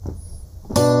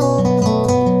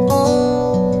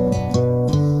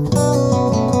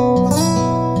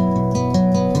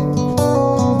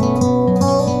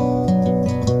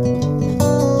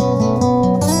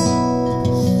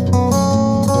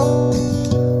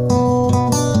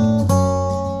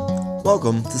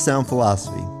Welcome to Sound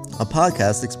Philosophy, a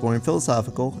podcast exploring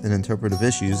philosophical and interpretive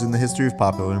issues in the history of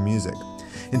popular music.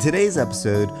 In today's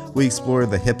episode, we explore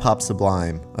the hip-hop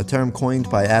sublime, a term coined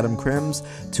by Adam Crims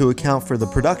to account for the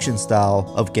production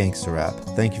style of gangster rap.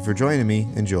 Thank you for joining me.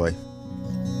 Enjoy.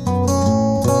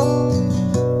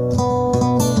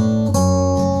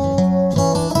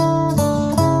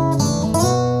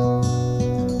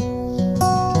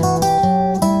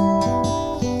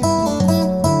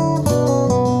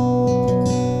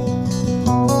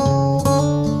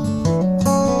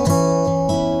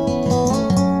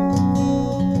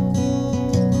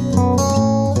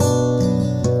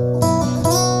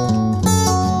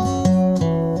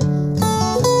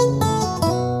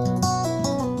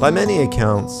 By many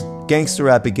accounts, gangster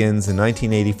rap begins in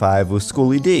 1985 with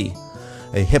Schoolly D,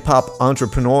 a hip-hop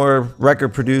entrepreneur,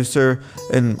 record producer,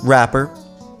 and rapper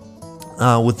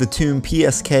with the tune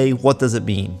PSK, What Does It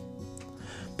Mean?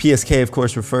 PSK, of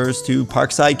course, refers to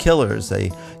Parkside Killers,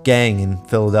 a gang in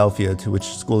Philadelphia to which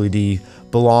Schoolly D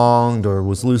belonged or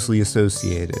was loosely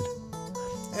associated.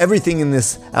 Everything in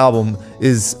this album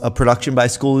is a production by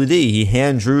Schoolly D. He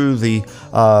hand drew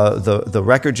the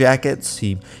record jackets.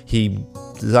 He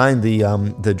designed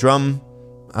the drum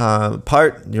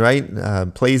part,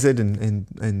 right? Plays it and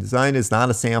designed it. It's not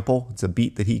a sample. It's a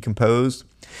beat that he composed.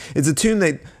 It's a tune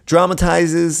that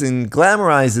dramatizes and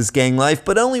glamorizes gang life,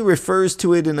 but only refers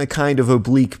to it in a kind of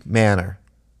oblique manner.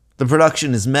 The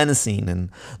production is menacing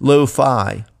and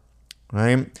lo-fi,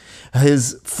 right?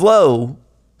 His flow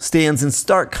stands in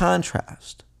stark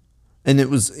contrast. And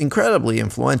it was incredibly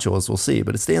influential, as we'll see,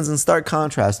 but it stands in stark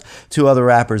contrast to other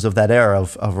rappers of that era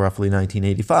of roughly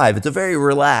 1985. It's a very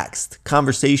relaxed,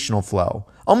 conversational flow,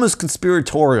 almost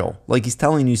conspiratorial, like he's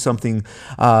telling you something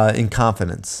in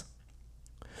confidence.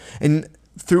 And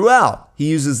throughout,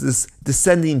 he uses this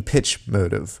descending pitch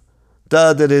motive.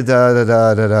 Da da da da da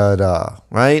da da da da,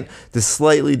 right? This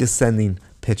slightly descending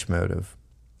pitch motive.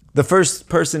 The first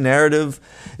person narrative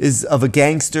is of a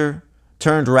gangster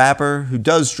turned rapper who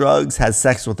does drugs, has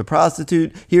sex with a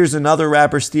prostitute, hears another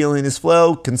rapper stealing his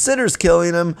flow, considers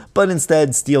killing him, but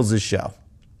instead steals his show,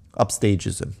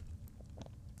 upstages him.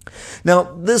 Now,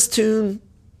 this tune,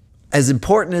 as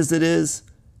important as it is,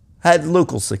 had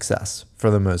local success for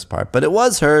the most part, but it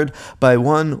was heard by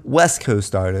one West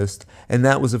Coast artist, and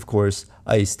that was, of course,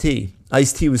 Ice-T.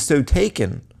 Ice-T was so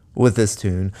taken with this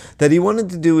tune that he wanted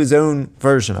to do his own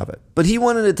version of it, but he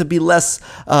wanted it to be less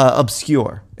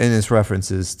obscure in his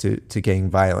references to gang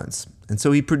violence, and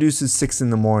so he produces 6 in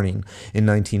the Morning in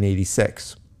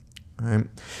 1986. Right?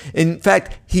 In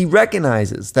fact, he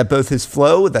recognizes that both his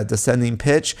flow, that descending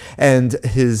pitch, and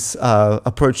his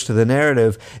approach to the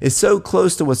narrative is so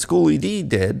close to what Schoolly D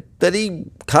did that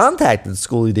he contacted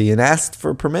Schoolly D and asked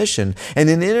for permission. And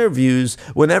in interviews,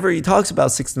 whenever he talks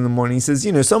about 6 in the Morning, he says,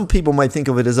 some people might think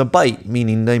of it as a bite,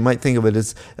 meaning they might think of it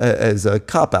as a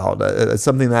cop-out, as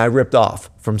something that I ripped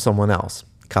off from someone else.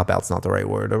 Cop-out's not the right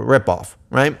word, a rip-off,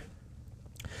 right?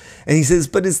 And he says,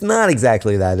 but it's not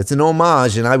exactly that. It's an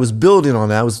homage, and I was building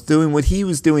on it. I was doing what he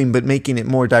was doing, but making it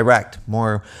more direct,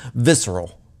 more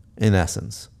visceral, in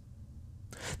essence.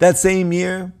 That same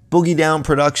year, Boogie Down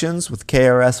Productions with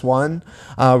KRS-One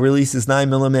releases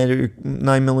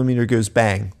 9mm Goes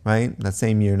Bang, right? That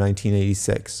same year,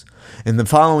 1986. And the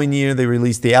following year, they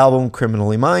released the album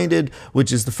Criminally Minded,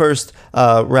 which is the first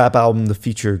rap album to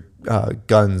feature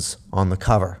guns on the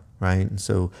cover, right? And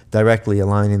so directly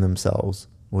aligning themselves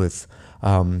with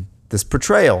this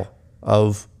portrayal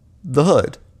of the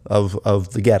hood,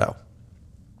 of the ghetto.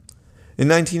 In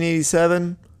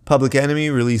 1987, Public Enemy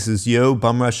releases Yo,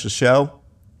 Bum Rush the Show.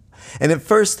 And at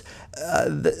first,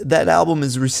 that album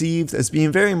is received as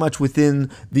being very much within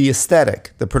the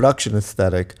aesthetic, the production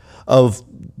aesthetic of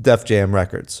Def Jam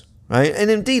Records. Right?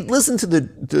 And indeed, listen to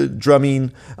the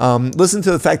drumming, listen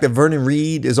to the fact that Vernon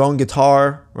Reid is on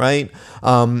guitar, right?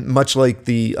 Much like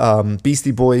the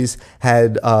Beastie Boys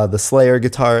had the Slayer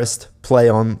guitarist play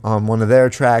on one of their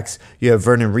tracks. You have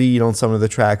Vernon Reid on some of the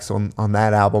tracks on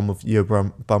that album of Yo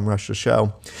Bum Rush the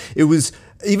Show. It was,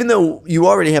 even though you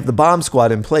already have the Bomb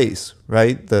Squad in place,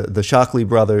 right? The Shockley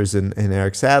brothers and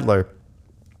Eric Sadler,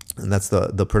 and that's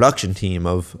the production team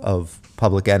of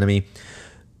Public Enemy.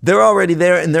 They're already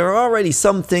there, and there are already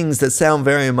some things that sound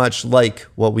very much like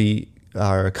what we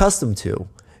are accustomed to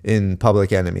in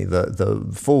Public Enemy, the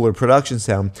fuller production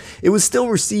sound. It was still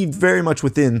received very much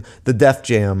within the Def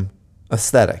Jam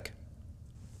aesthetic.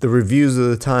 The reviews of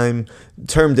the time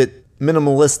termed it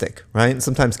minimalistic, right? And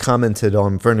sometimes commented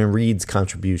on Vernon Reid's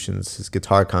contributions, his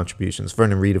guitar contributions.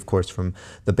 Vernon Reid, of course, from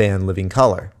the band Living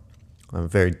Colour.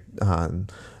 Very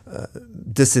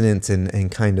dissonant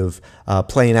and kind of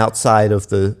playing outside of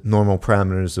the normal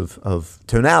parameters of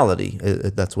tonality.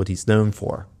 That's what he's known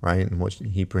for, right? And what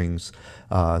he brings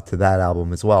to that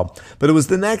album as well. But it was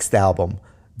the next album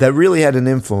that really had an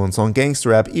influence on gangster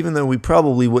rap, even though we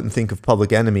probably wouldn't think of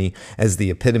Public Enemy as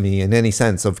the epitome in any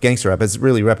sense of gangster rap, as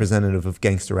really representative of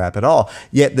gangster rap at all.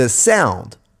 Yet the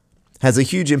sound has a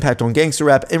huge impact on gangster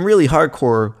rap and really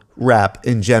hardcore rap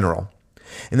in general.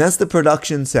 And that's the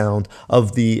production sound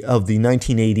of the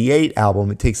 1988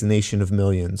 album, It Takes a Nation of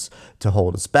Millions to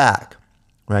Hold Us Back,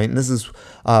 right? And this is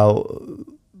an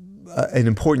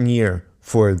important year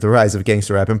for the rise of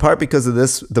gangster rap, in part because of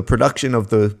this, the production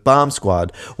of the Bomb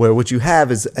Squad, where what you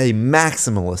have is a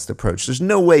maximalist approach. There's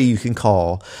no way you can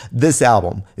call this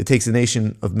album, It Takes a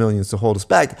Nation of Millions to Hold Us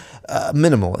Back,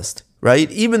 minimalist,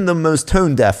 right? Even the most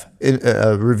tone-deaf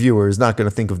reviewer is not going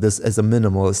to think of this as a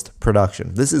minimalist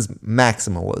production. This is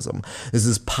maximalism. This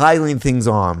is piling things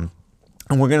on.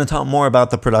 And we're going to talk more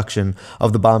about the production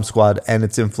of the Bomb Squad and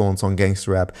its influence on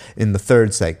gangster rap in the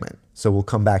third segment. So we'll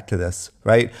come back to this,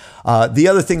 right? The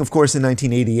other thing, of course, in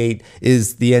 1988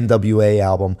 is the NWA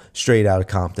album, Straight Outta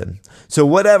Compton. So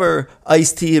whatever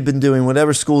Ice-T had been doing,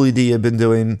 whatever Schoolie D had been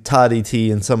doing, Toddy T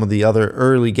and some of the other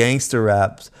early gangster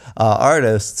rap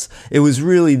artists, it was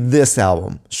really this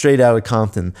album, Straight Outta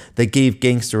Compton, that gave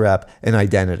gangster rap an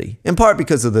identity, in part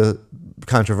because of the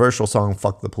controversial song,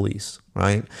 Fuck the Police,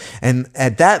 right? And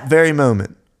at that very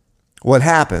moment, what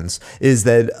happens is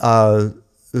that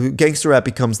gangster rap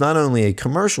becomes not only a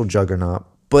commercial juggernaut,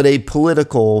 but a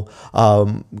political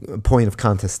point of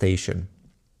contestation.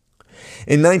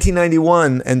 In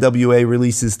 1991, NWA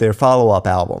releases their follow-up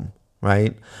album,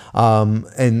 right?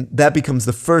 And that becomes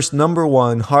the first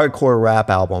 #1 hardcore rap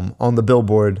album on the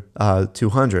Billboard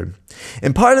 200.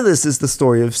 And part of this is the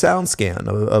story of SoundScan,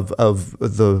 of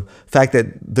the fact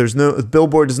that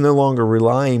Billboard is no longer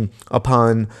relying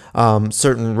upon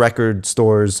certain record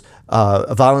stores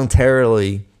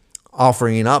voluntarily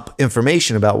offering up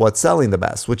information about what's selling the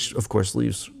best, which of course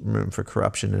leaves room for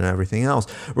corruption and everything else.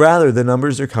 Rather, the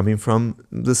numbers are coming from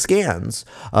the scans,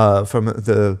 from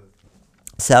the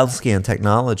SoundScan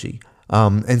technology.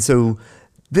 And so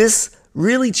this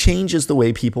really changes the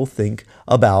way people think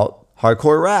about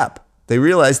hardcore rap. They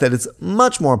realize that it's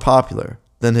much more popular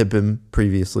than had been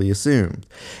previously assumed.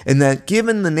 And that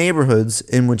given the neighborhoods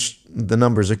in which the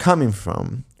numbers are coming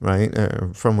from, right,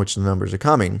 from which the numbers are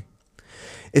coming,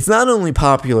 it's not only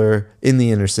popular in the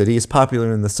inner city, it's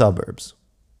popular in the suburbs.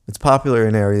 It's popular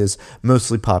in areas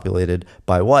mostly populated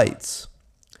by whites.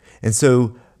 And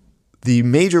so the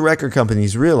major record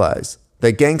companies realize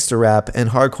that gangster rap and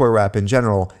hardcore rap in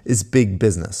general is big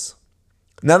business.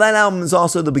 Now that album is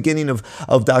also the beginning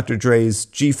of Dr. Dre's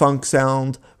G-Funk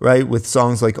sound, right, with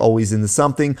songs like Always Into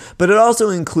Something, but it also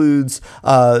includes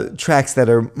tracks that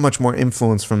are much more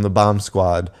influenced from the Bomb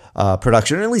Squad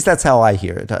production, or at least that's how I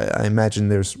hear it. I imagine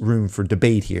there's room for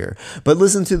debate here. But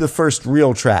listen to the first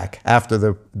real track after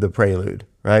the prelude,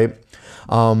 right?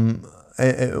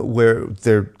 Where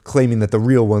they're claiming that the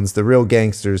real ones, the real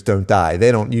gangsters, don't die.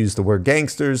 They don't use the word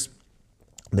gangsters.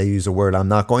 They use a word I'm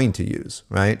not going to use,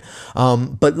 right?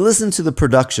 But listen to the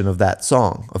production of that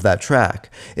song, of that track.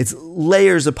 It's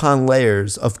layers upon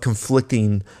layers of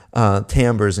conflicting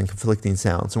timbres and conflicting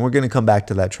sounds. And we're going to come back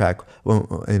to that track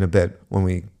in a bit when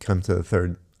we come to the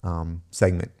third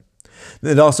segment.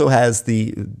 It also has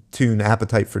the tune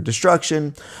Appetite for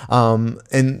Destruction.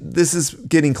 And this is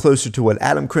getting closer to what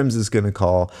Adam Crims is going to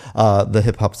call the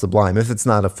hip-hop sublime, if it's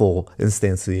not a full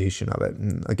instantiation of it.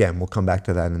 And again, we'll come back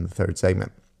to that in the third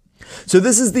segment. So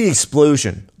this is the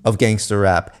explosion of gangster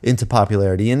rap into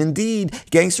popularity. And indeed,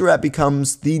 gangster rap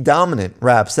becomes the dominant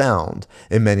rap sound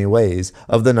in many ways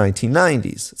of the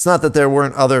 1990s. It's not that there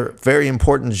weren't other very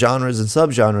important genres and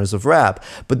subgenres of rap,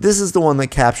 but this is the one that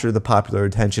captured the popular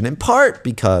attention, in part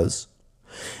because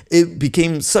it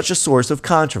became such a source of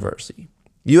controversy.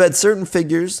 You had certain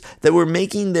figures that were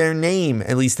making their name,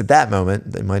 at least at that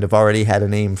moment. They might have already had a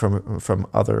name from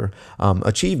other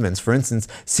achievements. For instance,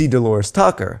 C. Dolores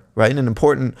Tucker, right, an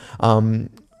important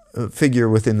figure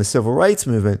within the civil rights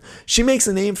movement. She makes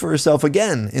a name for herself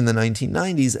again in the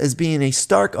 1990s as being a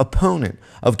stark opponent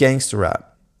of gangster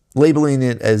rap, labeling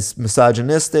it as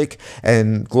misogynistic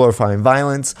and glorifying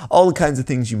violence, all the kinds of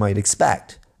things you might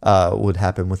expect would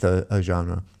happen with a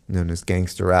genre known as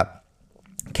gangster rap.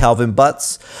 Calvin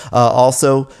Butts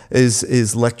also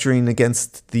is lecturing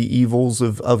against the evils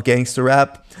of gangster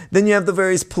rap. Then you have the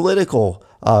various political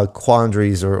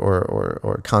quandaries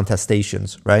or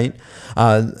contestations, right?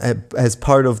 As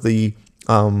part of the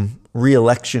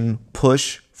re-election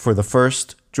push for the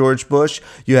first George Bush.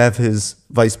 You have his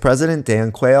vice president,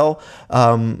 Dan Quayle,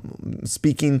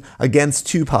 speaking against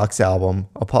Tupac's album,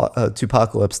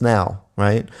 Tupacalypse Now,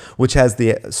 right? Which has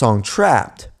the song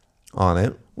Trapped on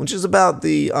it, which is about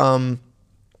the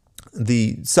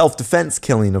self-defense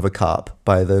killing of a cop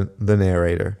by the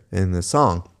narrator in the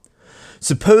song.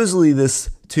 Supposedly this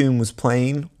tune was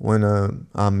playing when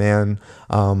a man,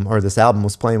 or this album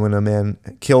was playing when a man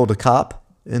killed a cop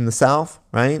in the South,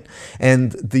 right?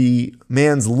 And the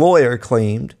man's lawyer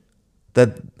claimed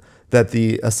that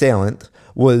the assailant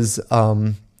was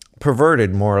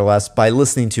perverted more or less by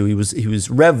listening to. He was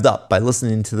revved up by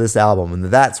listening to this album, and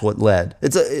that's what led.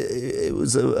 It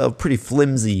was a pretty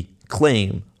flimsy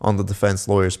claim on the defense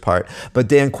lawyer's part, but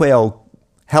Dan Quayle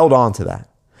held on to that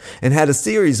and had a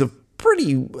series of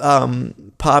pretty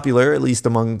popular, at least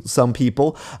among some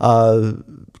people,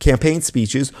 campaign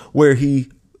speeches where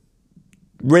he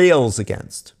rails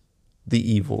against the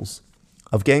evils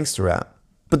of gangster rap.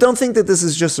 But don't think that this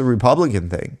is just a Republican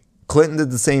thing. Clinton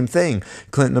did the same thing.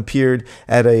 Clinton appeared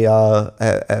at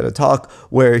a talk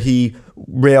where he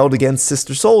railed against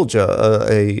Sister Souljah,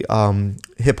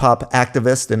 a hip-hop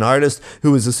activist and artist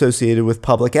who was associated with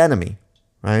Public Enemy,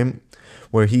 right?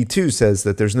 Where he too says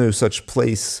that there's no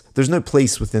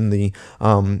place within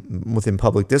within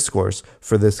public discourse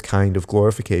for this kind of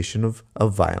glorification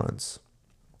of violence.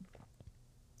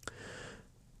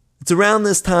 It's around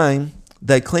this time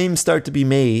that claims start to be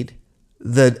made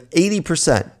that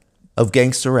 80% of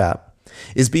gangster rap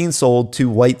is being sold to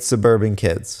white suburban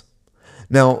kids.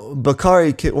 Now,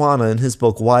 Bakari Kitwana, in his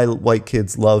book Why White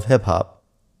Kids Love Hip Hop,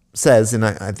 says, and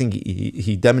I think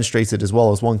he demonstrates it as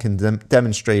well as one can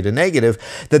demonstrate a negative,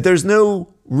 that there's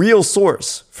no real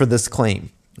source for this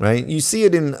claim. Right? You see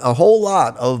it in a whole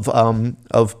lot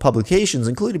of publications,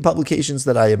 including publications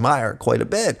that I admire quite a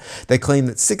bit, that claim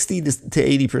that 60 to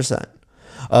 80%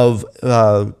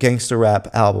 of gangster rap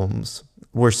albums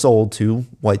were sold to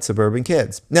white suburban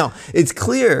kids. Now, it's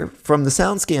clear from the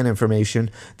SoundScan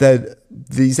information that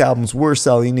these albums were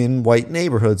selling in white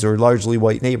neighborhoods or largely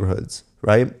white neighborhoods,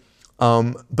 right?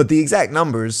 But the exact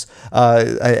numbers,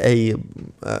 a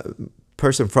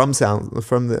person from the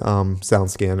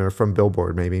SoundScan or from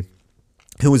Billboard maybe,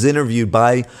 who was interviewed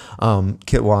by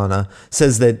Kitwana,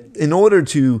 says that in order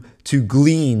to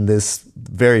glean this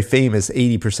very famous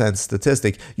 80%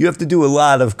 statistic, you have to do a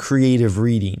lot of creative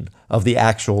reading of the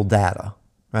actual data,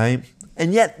 right?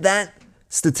 And yet that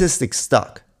statistic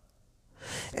stuck.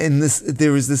 And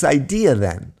there was this idea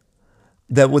then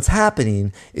that what's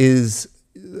happening is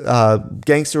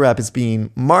gangster rap is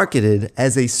being marketed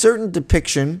as a certain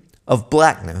depiction of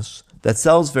blackness that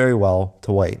sells very well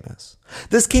to whiteness.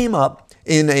 This came up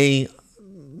in a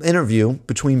interview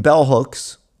between Bell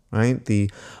Hooks, right, the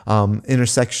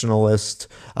intersectionalist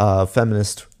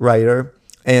feminist writer,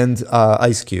 and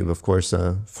Ice Cube, of course,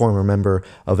 a former member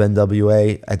of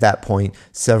NWA, at that point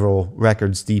several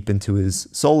records deep into his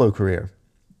solo career.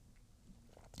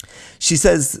 She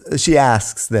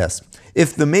asks this: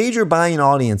 if the major buying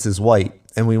audience is white,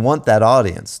 and we want that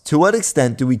audience, to what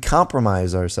extent do we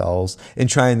compromise ourselves in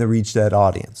trying to reach that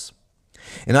audience?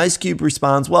 And Ice Cube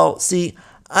responds, well, see,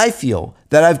 I feel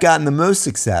that I've gotten the most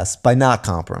success by not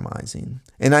compromising.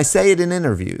 And I say it in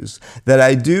interviews that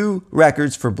I do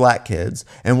records for black kids,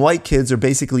 and white kids are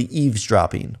basically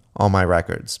eavesdropping on my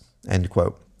records, end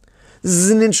quote. This is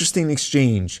an interesting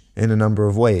exchange in a number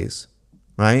of ways,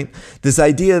 right? This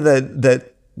idea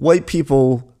that white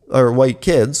people, or white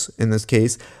kids in this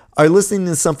case, are listening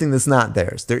to something that's not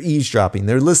theirs. They're eavesdropping.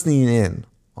 They're listening in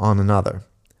on another.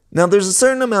 Now, there's a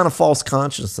certain amount of false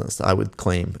consciousness, I would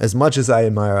claim. As much as I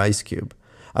admire Ice Cube,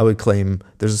 I would claim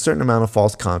there's a certain amount of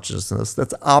false consciousness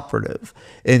that's operative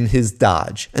in his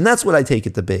dodge. And that's what I take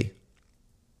it to be,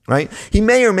 right? He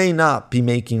may or may not be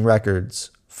making records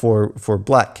for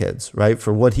black kids, right?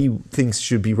 For what he thinks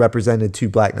should be represented to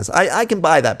blackness. I can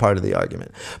buy that part of the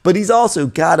argument. But he's also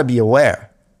got to be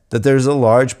aware that there's a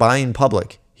large buying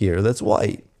public here that's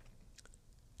white.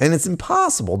 And it's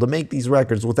impossible to make these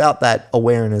records without that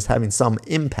awareness having some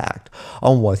impact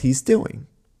on what he's doing,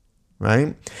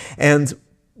 right? And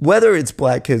whether it's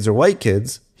black kids or white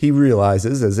kids, he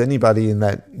realizes, as anybody in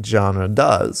that genre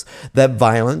does, that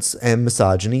violence and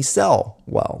misogyny sell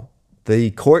well.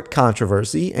 They court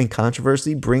controversy, and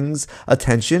controversy brings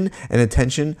attention, and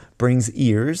attention brings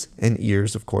ears, and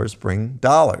ears, of course, bring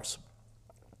dollars.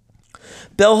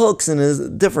 Bell Hooks, in a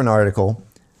different article,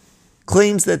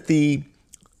 claims that the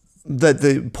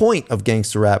point of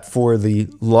gangster rap for the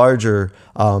larger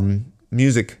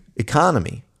music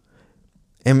economy,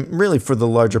 and really for the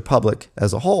larger public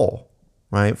as a whole,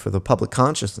 right, for the public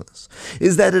consciousness,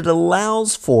 is that it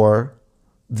allows for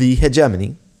the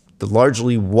hegemony the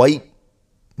largely white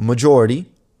majority,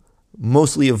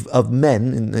 mostly of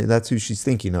men, and that's who she's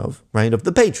thinking of, right? Of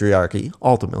the patriarchy,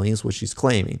 ultimately, is what she's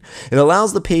claiming. It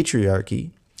allows the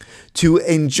patriarchy to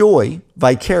enjoy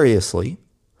vicariously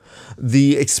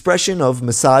the expression of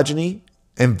misogyny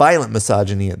and violent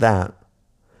misogyny at that,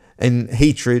 and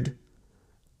hatred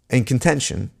and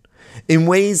contention in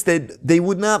ways that they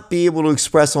would not be able to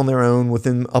express on their own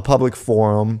within a public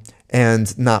forum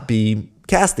and not be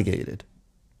castigated.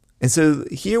 And so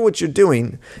here what you're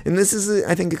doing, and this is,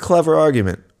 I think, a clever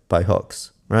argument by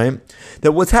Hooks, right?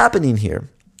 That what's happening here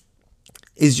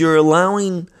is you're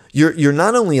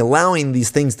not only allowing these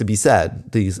things to be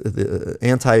said, these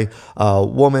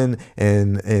anti-woman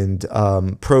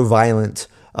and pro-violent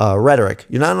rhetoric.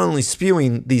 You're not only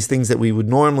spewing these things that we would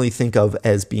normally think of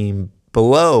as being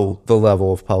below the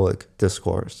level of public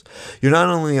discourse. You're not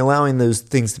only allowing those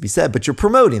things to be said, but you're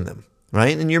promoting them,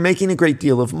 right? And you're making a great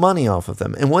deal of money off of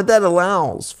them. And what that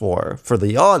allows for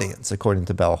the audience, according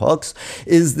to Bell Hooks,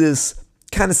 is this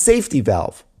kind of safety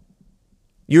valve.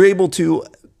 You're able to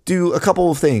do a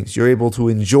couple of things. You're able to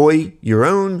enjoy your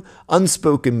own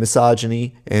unspoken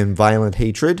misogyny and violent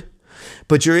hatred,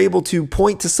 but you're able to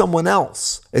point to someone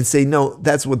else and say, no,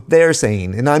 that's what they're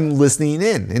saying, and I'm listening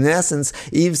in. In essence,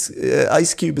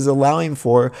 Ice Cube is allowing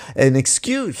for an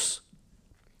excuse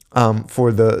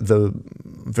for the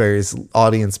various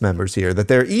audience members here, that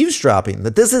they're eavesdropping,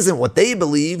 that this isn't what they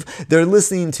believe. They're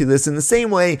listening to this in the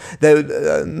same way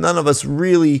that none of us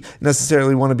really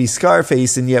necessarily want to be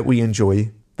Scarface, and yet we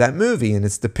enjoy that movie and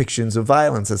its depictions of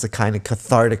violence as a kind of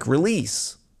cathartic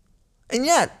release. And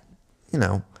yet,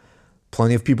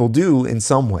 plenty of people do in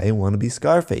some way want to be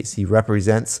Scarface. He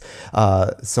represents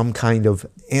some kind of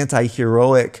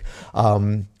anti-heroic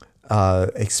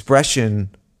expression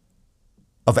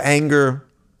of anger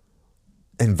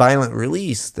and violent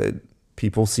release that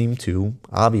people seem to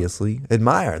obviously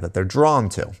admire, that they're drawn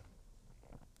to.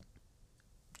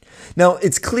 Now,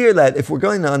 it's clear that if we're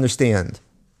going to understand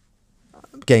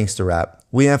gangster rap,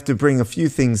 we have to bring a few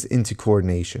things into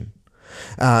coordination.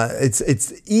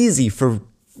 It's easy for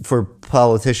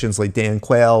politicians like Dan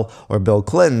Quayle or Bill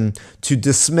Clinton to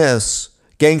dismiss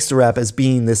gangster rap as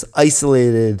being this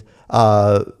isolated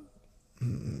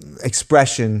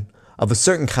expression of a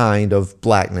certain kind of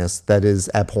blackness that is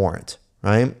abhorrent,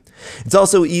 right? It's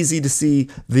also easy to see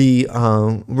the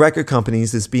record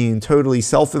companies as being totally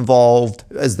self-involved,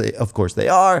 as they, of course, they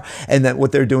are, and that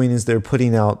what they're doing is they're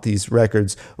putting out these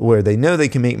records where they know they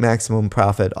can make maximum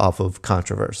profit off of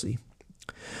controversy.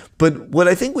 But what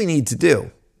I think we need to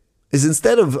do is,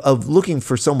 instead of looking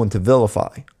for someone to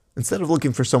vilify, instead of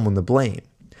looking for someone to blame,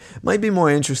 it might be more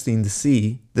interesting to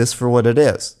see this for what it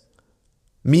is.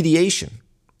 Mediation,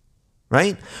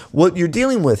 right? What you're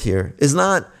dealing with here is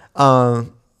not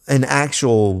an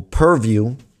actual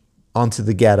purview onto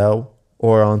the ghetto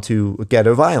or onto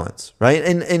ghetto violence, right?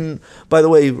 And by the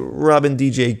way, Robin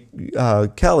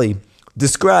DJ Kelly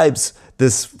describes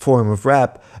this form of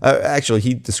rap. Actually,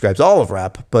 he describes all of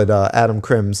rap, but Adam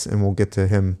Crims, and we'll get to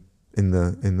him in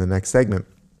the next segment.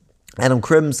 Adam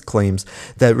Crims claims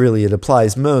that really it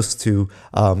applies most to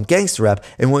gangster rap.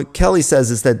 And what Kelly says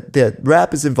is that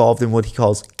rap is involved in what he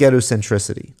calls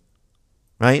ghettocentricity,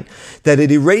 right? That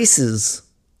it erases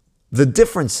the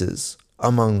differences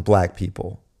among black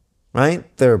people, right?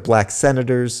 There are black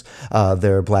senators,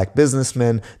 there are black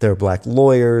businessmen, there are black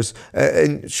lawyers,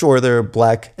 and sure, there are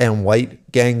black and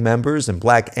white gang members and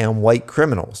black and white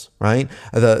criminals, right?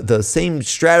 The same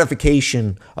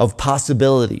stratification of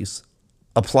possibilities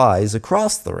applies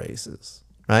across the races,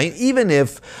 right? Even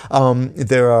if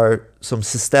there are some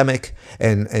systemic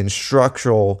and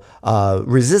structural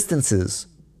resistances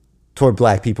toward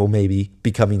black people maybe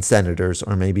becoming senators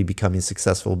or maybe becoming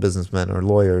successful businessmen or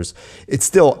lawyers, it's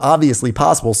still obviously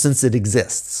possible since it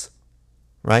exists,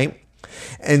 right?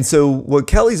 And so what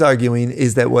Kelly's arguing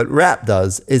is that what rap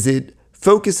does is it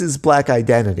focuses black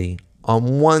identity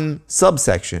on one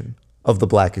subsection of the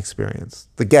black experience,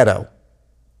 the ghetto.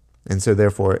 And so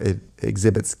therefore it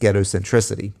exhibits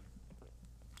ghettocentricity.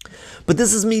 But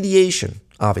this is mediation,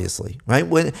 obviously, right?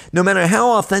 No matter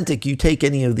how authentic you take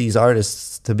any of these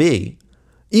artists to be,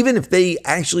 even if they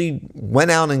actually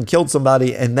went out and killed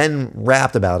somebody and then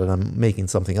rapped about it, I'm making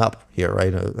something up here,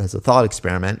 right, as a thought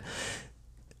experiment.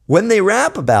 When they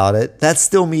rap about it, that's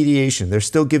still mediation. They're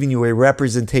still giving you a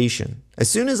representation. As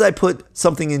soon as I put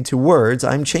something into words,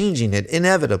 I'm changing it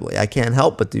inevitably. I can't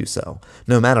help but do so,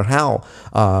 no matter how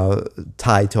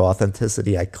tied to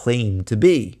authenticity I claim to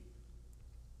be.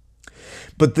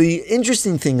 But the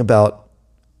interesting thing about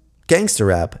gangster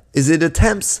rap is it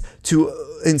attempts to,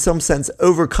 in some sense,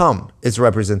 overcome its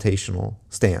representational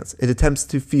stance. It attempts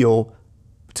to feel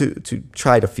to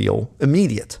try to feel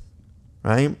immediate,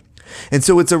 right? And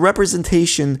so it's a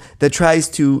representation that tries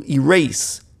to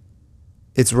erase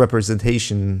its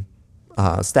representation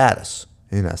status,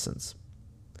 in essence.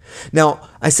 Now,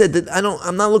 I said that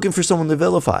I'm not looking for someone to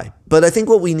vilify, but I think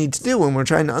what we need to do when we're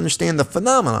trying to understand the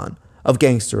phenomenon of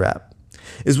gangster rap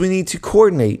is we need to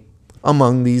coordinate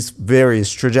among these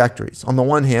various trajectories. On the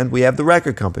one hand, we have the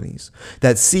record companies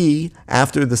that see,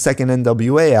 after the second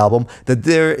NWA album, that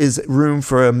there is room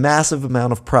for a massive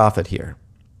amount of profit here.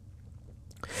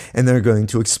 And they're going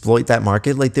to exploit that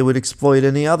market like they would exploit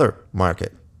any other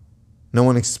market. No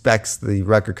one expects the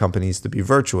record companies to be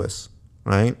virtuous,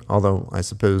 right? Although I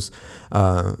suppose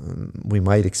we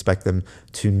might expect them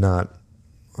to not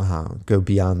go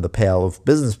beyond the pale of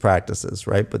business practices,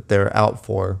 right? But they're out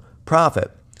for profit.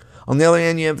 On the other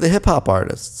hand, you have the hip-hop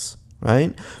artists,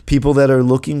 right? People that are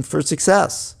looking for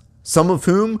success, some of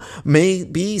whom may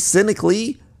be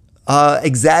cynically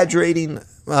exaggerating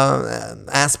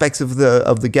aspects of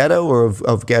the ghetto or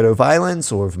of ghetto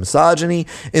violence or of misogyny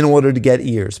in order to get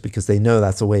ears because they know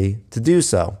that's a way to do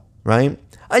so, right?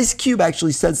 Ice Cube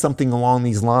actually said something along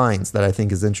these lines that I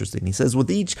think is interesting. He says with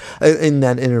each, in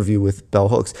that interview with Bell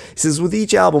Hooks, he says with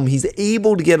each album, he's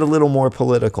able to get a little more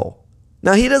political.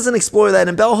 Now, he doesn't explore that,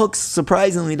 and Bell Hooks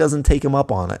surprisingly doesn't take him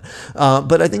up on it.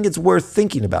 But I think it's worth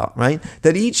thinking about, right?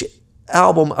 That each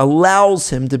album allows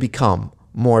him to become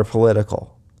more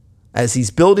political as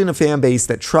he's building a fan base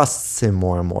that trusts him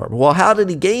more and more. Well, how did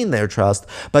he gain their trust?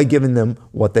 By giving them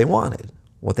what they wanted,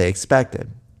 what they expected,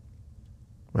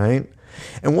 right?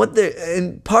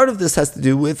 And part of this has to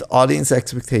do with audience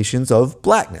expectations of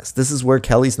blackness. This is where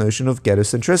Kelly's notion of ghetto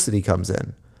centricity comes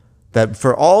in. That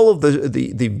for all of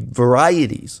the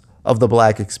varieties of the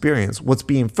black experience, what's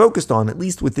being focused on, at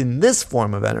least within this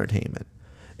form of entertainment,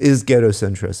 is ghetto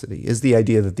centricity, is the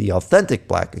idea that the authentic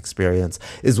black experience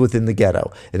is within the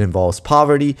ghetto. It involves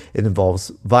poverty, it involves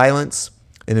violence,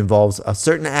 it involves a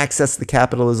certain access to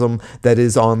capitalism that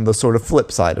is on the sort of flip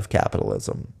side of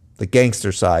capitalism, the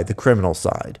gangster side, the criminal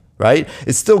side, right?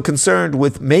 It's still concerned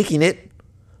with making it,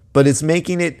 but it's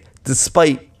making it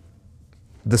despite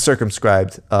the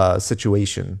circumscribed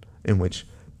situation in which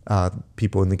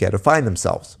people in the ghetto find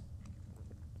themselves.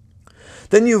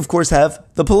 Then you, of course, have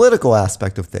the political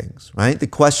aspect of things, right? The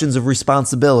questions of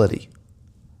responsibility.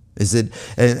 Is it,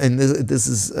 and this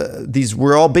is, these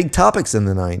were all big topics in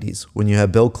the 90s when you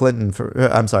have Bill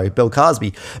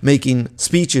Cosby making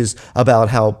speeches about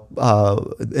how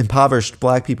impoverished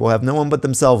black people have no one but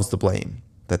themselves to blame,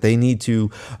 that they need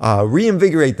to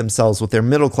reinvigorate themselves with their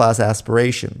middle-class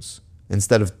aspirations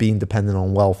instead of being dependent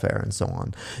on welfare and so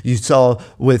on. You saw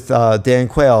with Dan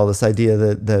Quayle this idea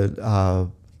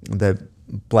that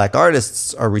black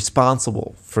artists are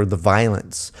responsible for the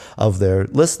violence of their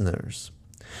listeners.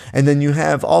 And then you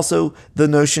have also the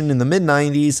notion in the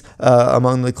mid-90s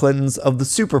among the Clintons of the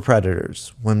super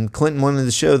predators. When Clinton wanted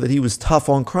to show that he was tough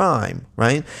on crime,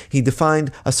 right? He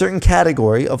defined a certain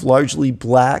category of largely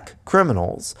black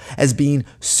criminals as being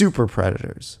super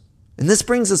predators. And this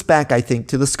brings us back, I think,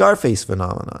 to the Scarface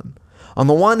phenomenon. On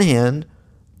the one hand,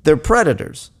 they're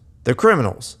predators. They're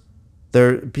criminals.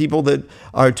 They're people that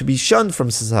are to be shunned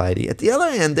from society. At the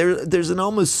other hand, there's an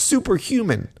almost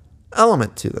superhuman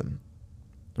element to them,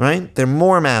 right? They're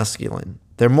more masculine.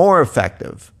 They're more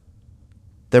effective.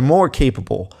 They're more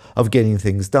capable of getting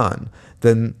things done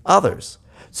than others.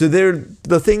 So they're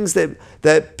the things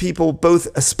that people both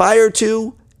aspire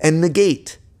to and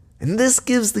negate. And this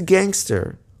gives the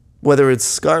gangster, whether it's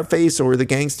Scarface or the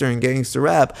gangster in gangster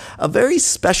rap, a very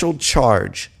special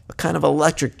charge, a kind of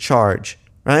electric charge,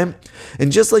 right?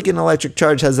 And just like an electric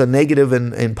charge has a negative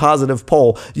and positive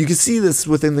pole, you can see this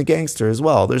within the gangster as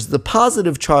well. There's the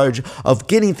positive charge of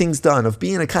getting things done, of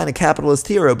being a kind of capitalist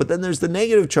hero, but then there's the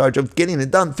negative charge of getting it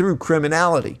done through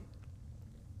criminality.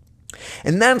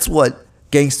 And that's what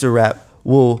gangster rap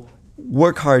will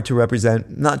work hard to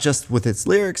represent, not just with its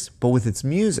lyrics, but with its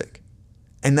music.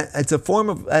 And it's a form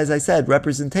of, as I said,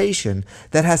 representation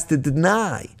that has to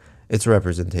deny its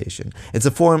representation. It's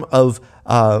a form of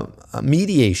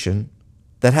mediation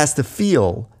that has to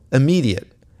feel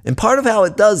immediate. And part of how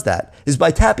it does that is by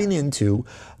tapping into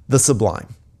the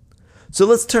sublime. So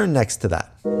let's turn next to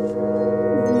that.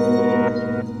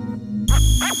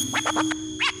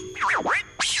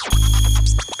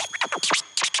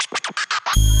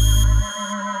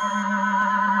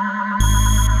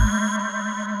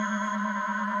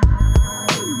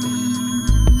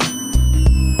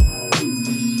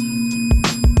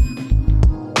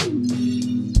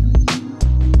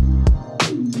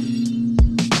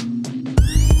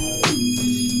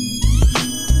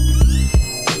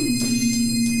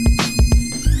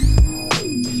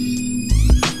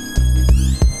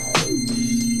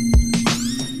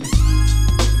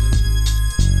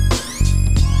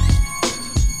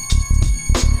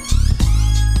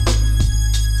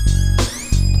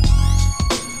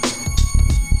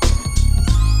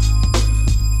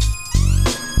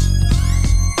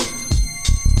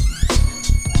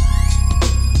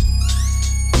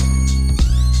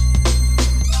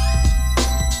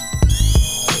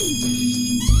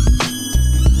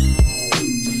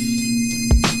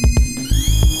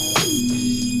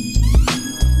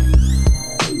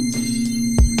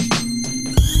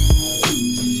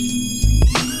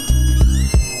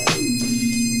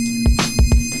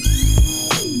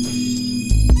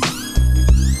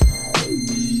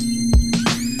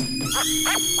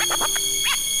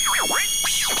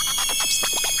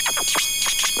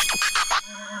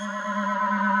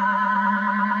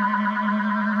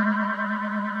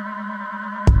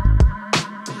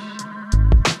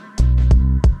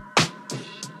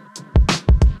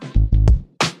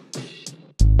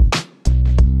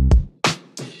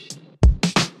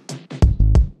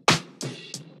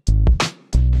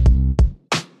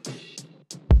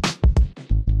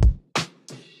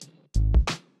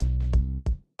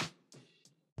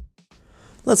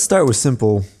 Let's start with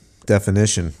simple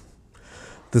definition.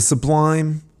 The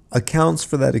sublime accounts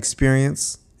for that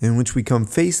experience in which we come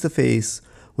face to face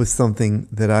with something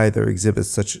that either exhibits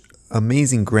such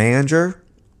amazing grandeur,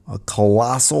 a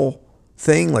colossal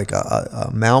thing like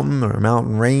a mountain or a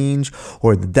mountain range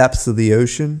or the depths of the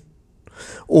ocean,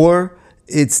 or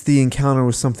it's the encounter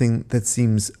with something that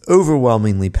seems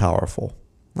overwhelmingly powerful,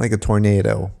 like a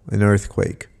tornado, an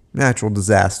earthquake, natural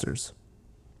disasters.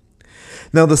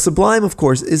 Now, the sublime, of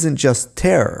course, isn't just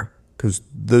terror, because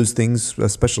those things,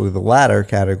 especially the latter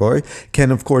category,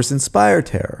 can, of course, inspire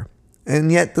terror.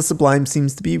 And yet the sublime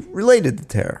seems to be related to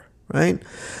terror, right?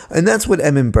 And that's what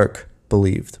Edmund Burke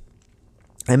believed.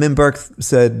 Edmund Burke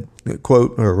said,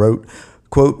 quote, or wrote,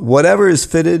 quote, "Whatever is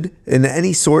fitted in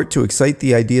any sort to excite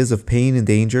the ideas of pain and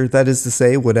danger, that is to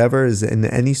say, whatever is in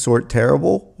any sort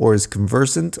terrible, or is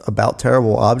conversant about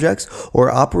terrible objects,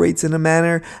 or operates in a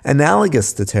manner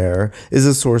analogous to terror, is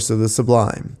a source of the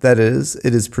sublime. That is,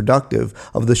 it is productive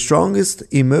of the strongest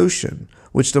emotion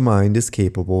which the mind is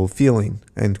capable of feeling,"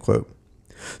 end quote.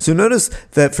 So notice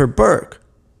that for Burke,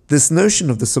 this notion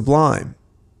of the sublime,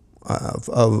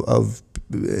 of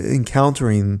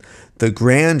encountering the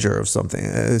grandeur of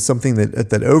something, something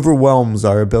that overwhelms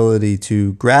our ability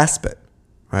to grasp it,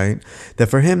 right? That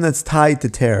for him that's tied to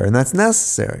terror, and that's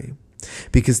necessary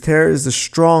because terror is a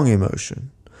strong emotion.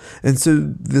 And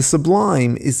so the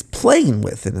sublime is playing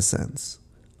with, in a sense,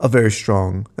 a very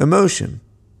strong emotion.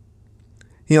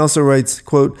 He also writes,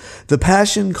 quote, "The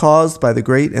passion caused by the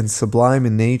great and sublime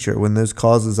in nature when those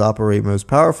causes operate most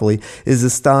powerfully is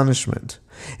astonishment.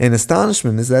 And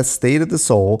astonishment is that state of the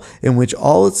soul in which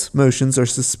all its motions are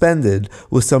suspended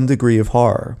with some degree of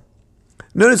horror."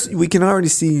 Notice we can already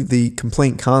see the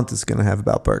complaint Kant is going to have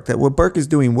about Burke, that what Burke is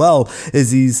doing well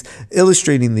is he's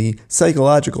illustrating the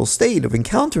psychological state of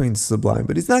encountering the sublime,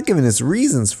 but he's not giving us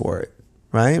reasons for it,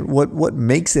 right? What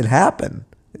makes it happen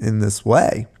in this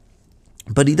way.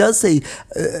 But he does say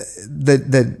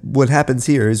that what happens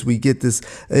here is we get this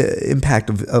impact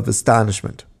of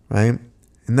astonishment, right?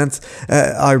 And that's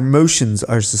our emotions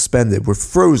are suspended. We're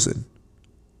frozen.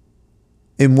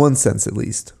 In one sense, at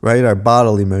least, right? Our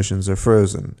bodily emotions are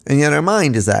frozen. And yet our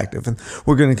mind is active. And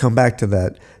we're going to come back to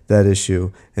that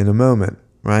issue in a moment,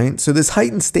 right? So this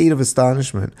heightened state of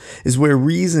astonishment is where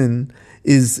reason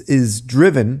is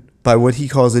driven by what he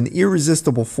calls an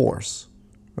irresistible force,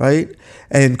 right?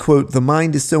 And, quote, "The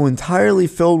mind is so entirely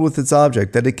filled with its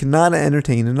object that it cannot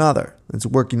entertain another." It's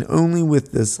working only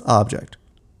with this object,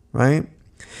 right?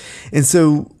 And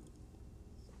so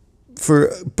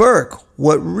for Burke,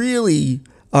 what really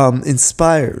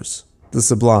inspires the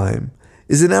sublime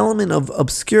is an element of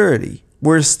obscurity.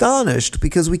 We're astonished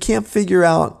because we can't figure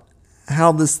out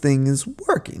how this thing is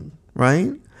working,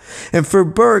 right? And for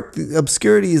Burke,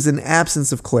 obscurity is an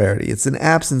absence of clarity. It's an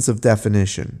absence of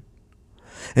definition.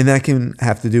 And that can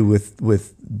have to do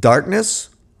with darkness,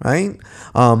 right?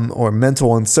 Or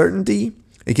mental uncertainty.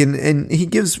 And he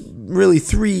gives really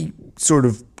three sort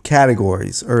of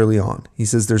categories early on. He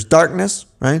says there's darkness,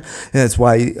 right? And that's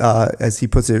why, as he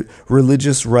puts it,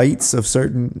 religious rites of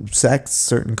certain sects,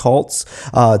 certain cults,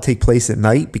 take place at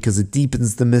night because it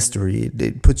deepens the mystery.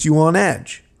 It puts you on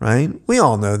edge, right? We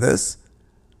all know this.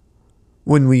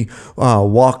 When we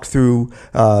walk through,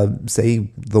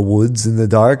 say, the woods in the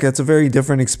dark, that's a very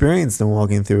different experience than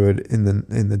walking through it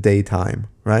in the daytime,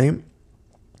 right?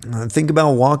 Think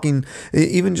about walking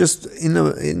even just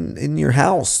in your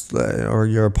house or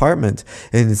your apartment,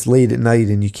 and it's late at night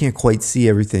and you can't quite see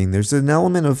everything. There's an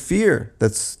element of fear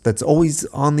that's always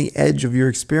on the edge of your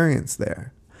experience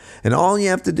there, and all you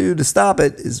have to do to stop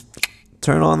it is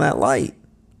turn on that light,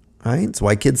 right? It's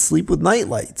why kids sleep with night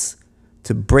lights,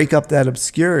 to break up that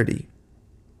obscurity.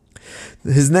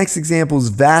 His next example is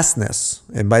vastness,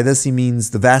 and by this he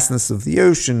means the vastness of the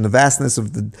ocean, the vastness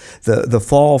of the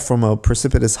fall from a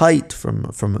precipitous height,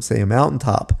 from say a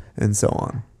mountaintop, and so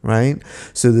on, right?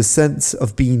 So the sense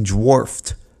of being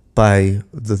dwarfed by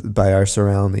our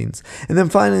surroundings. And then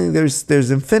finally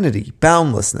there's infinity,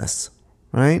 boundlessness,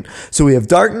 right? So we have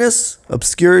darkness,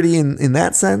 obscurity in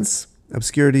that sense,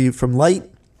 obscurity from light.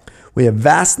 We have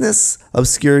vastness,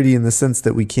 obscurity in the sense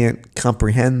that we can't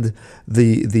comprehend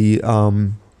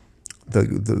the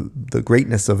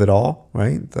greatness of it all,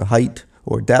 right? The height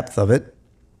or depth of it.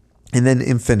 And then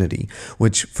infinity,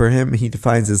 which for him he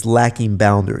defines as lacking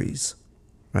boundaries,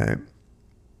 right?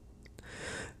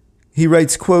 He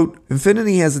writes, quote,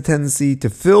 "Infinity has a tendency to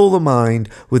fill the mind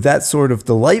with that sort of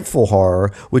delightful horror,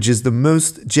 which is the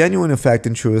most genuine effect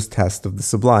and truest test of the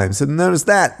sublime." So notice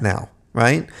that now,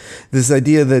 right? This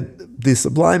idea that the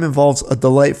sublime involves a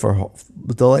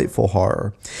delightful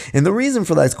horror. And the reason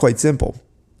for that is quite simple.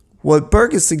 What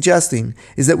Burke is suggesting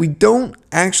is that we don't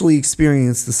actually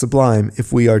experience the sublime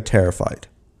if we are terrified.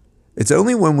 It's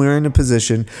only when we're in a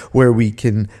position where we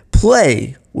can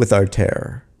play with our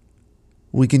terror.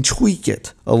 We can tweak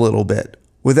it a little bit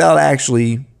without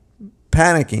actually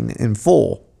panicking in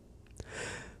full.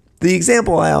 The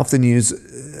example I often use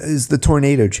is the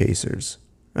tornado chasers,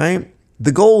 right?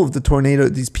 The goal of the tornado,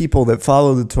 these people that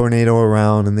follow the tornado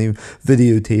around and they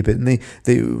videotape it and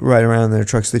they ride around in their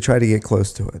trucks, they try to get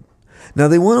close to it. Now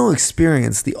they want to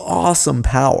experience the awesome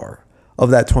power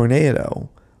of that tornado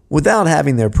without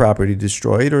having their property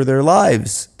destroyed or their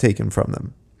lives taken from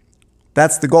them.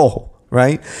 That's the goal,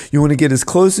 right? You want to get as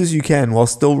close as you can while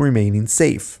still remaining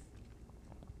safe.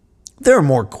 There are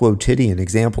more quotidian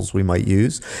examples we might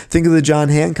use. Think of the John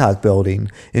Hancock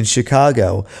Building in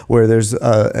Chicago, where there's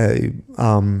a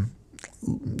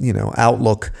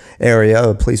outlook area,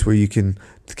 a place where you can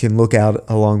look out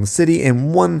along the city.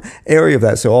 And one area of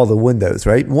that, so all the windows,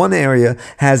 right? One area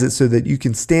has it so that you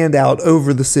can stand out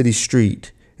over the city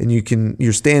street, and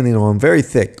you're standing on very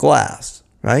thick glass,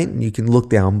 right? And you can look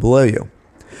down below you.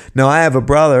 Now, I have a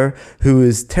brother who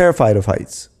is terrified of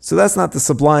heights, so that's not the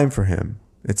sublime for him.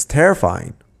 It's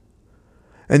terrifying.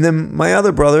 And then my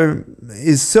other brother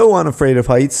is so unafraid of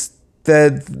heights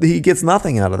that he gets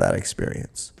nothing out of that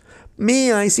experience.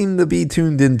 Me, I seem to be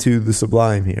tuned into the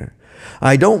sublime here.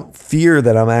 I don't fear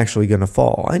that I'm actually going to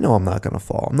fall. I know I'm not going to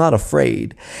fall. I'm not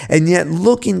afraid. And yet,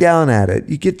 looking down at it,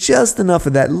 you get just enough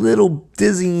of that little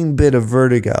dizzying bit of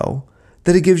vertigo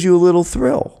that it gives you a little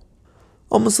thrill.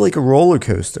 Almost like a roller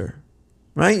coaster.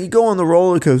 Right? You go on the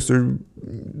roller coaster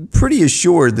pretty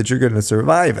assured that you're going to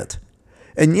survive it.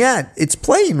 And yet, it's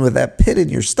playing with that pit in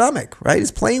your stomach, right?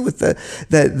 It's playing with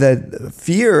that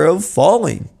fear of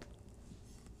falling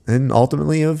and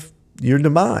ultimately of your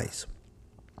demise.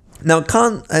 Now,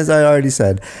 Kant, as I already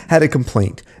said, had a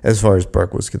complaint as far as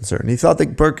Burke was concerned. He thought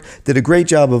that Burke did a great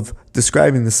job of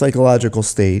describing the psychological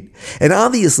state. And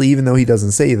obviously, even though he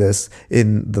doesn't say this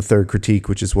in the Third Critique,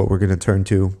 which is what we're going to turn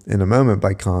to in a moment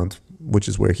by Kant, which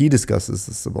is where he discusses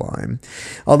the sublime.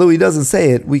 Although he doesn't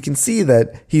say it, we can see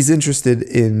that he's interested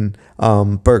in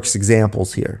Burke's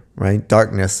examples here, right?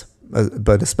 Darkness,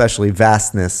 but especially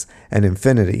vastness and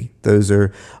infinity. Those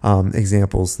are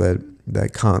examples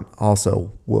that Kant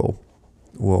also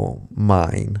will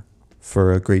mine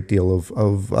for a great deal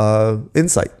of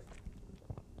insight.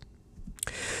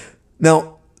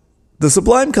 Now, the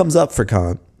sublime comes up for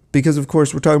Kant because, of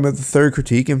course, we're talking about the Third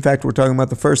Critique. In fact, we're talking about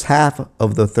the first half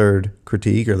of the Third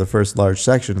Critique, or the first large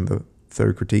section of the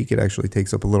Third Critique. It actually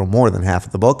takes up a little more than half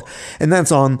of the book, and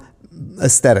that's on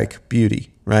aesthetic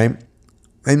beauty, right?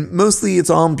 And mostly it's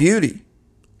on beauty.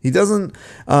 He doesn't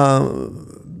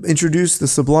introduce the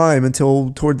sublime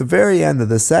until toward the very end of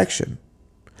this section.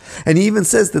 And he even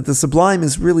says that the sublime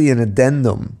is really an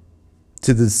addendum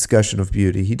to the discussion of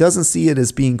beauty. He doesn't see it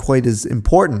as being quite as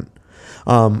important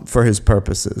for his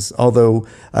purposes. Although,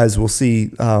 as we'll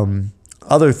see,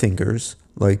 other thinkers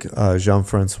like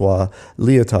Jean-Francois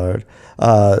Lyotard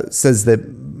says that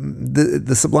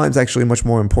the sublime is actually much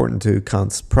more important to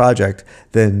Kant's project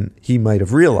than he might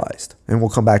have realized. And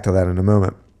we'll come back to that in a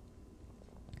moment.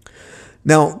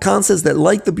 Now, Kant says that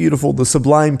like the beautiful, the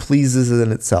sublime pleases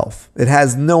in itself. It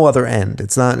has no other end.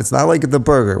 It's not like the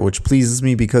burger, which pleases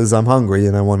me because I'm hungry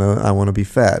and I want to be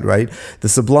fed, right? The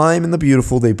sublime and the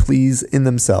beautiful, they please in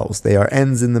themselves. They are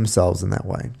ends in themselves in that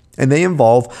way. And they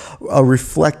involve a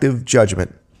reflective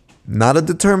judgment, not a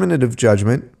determinative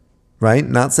judgment, right?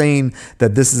 Not saying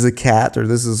that this is a cat or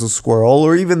this is a squirrel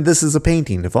or even this is a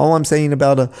painting. If all I'm saying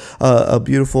about a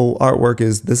beautiful artwork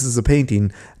is this is a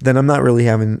painting, then I'm not really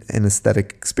having an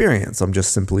aesthetic experience. I'm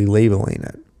just simply labeling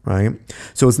it, right?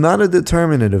 So it's not a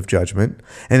determinative judgment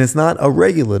and it's not a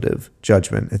regulative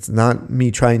judgment. It's not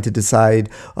me trying to decide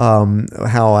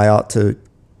how I ought to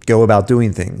go about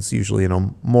doing things, usually in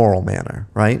a moral manner,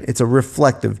 right? It's a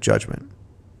reflective judgment.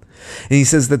 And he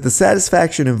says that the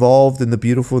satisfaction involved in the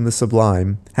beautiful and the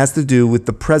sublime has to do with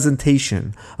the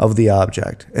presentation of the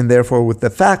object, and therefore with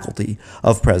the faculty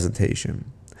of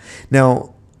presentation.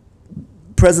 Now,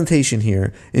 presentation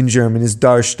here in German is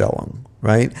Darstellung,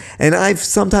 right? And I've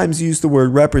sometimes used the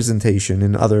word representation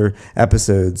in other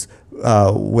episodes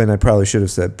when I probably should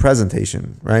have said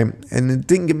presentation, right? And it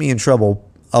didn't get me in trouble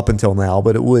up until now,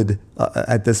 but it would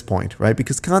at this point, right?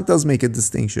 Because Kant does make a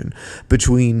distinction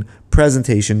between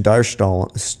presentation,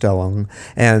 Darstellung,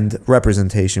 and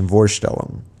representation,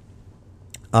 Vorstellung.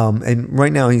 And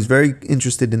right now he's very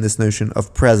interested in this notion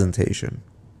of presentation.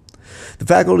 The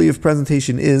faculty of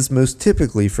presentation is, most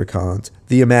typically for Kant,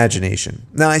 the imagination.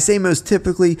 Now, I say most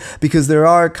typically because there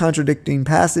are contradicting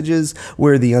passages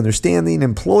where the understanding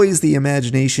employs the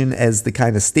imagination as the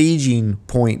kind of staging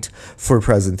point for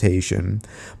presentation.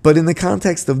 But in the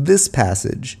context of this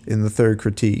passage, in the third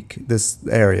critique, this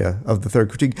area of the third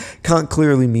critique, Kant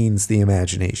clearly means the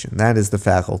imagination. That is the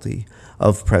faculty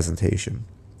of presentation.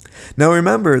 Now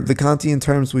remember the Kantian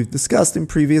terms we've discussed in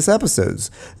previous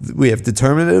episodes. We have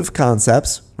determinative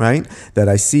concepts, right? That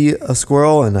I see a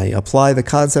squirrel and I apply the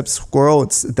concept squirrel.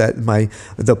 It's that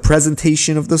the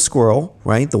presentation of the squirrel,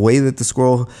 right? The way that the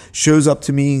squirrel shows up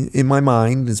to me in my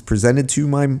mind is presented to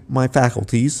my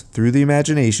faculties through the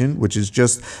imagination, which is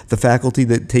just the faculty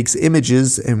that takes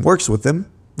images and works with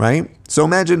them. Right? So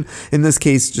imagine, in this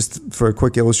case, just for a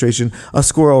quick illustration, a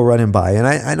squirrel running by, and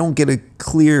I don't get a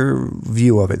clear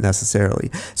view of it necessarily.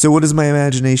 So what does my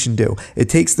imagination do? It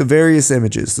takes the various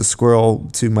images, the squirrel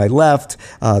to my left,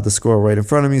 the squirrel right in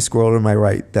front of me, squirrel to my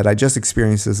right, that I just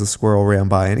experienced as a squirrel ran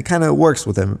by, and it kind of works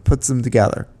with them, it puts them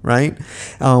together, right?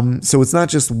 So it's not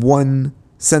just one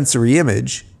sensory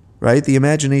image, right? The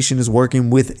imagination is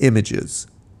working with images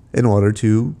in order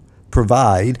to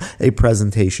provide a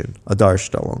presentation, a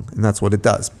Darstellung, and that's what it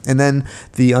does. And then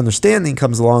the understanding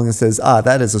comes along and says,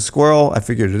 that is a squirrel, I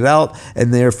figured it out,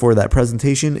 and therefore that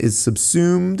presentation is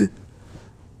subsumed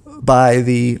by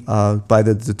the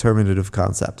determinative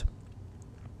concept.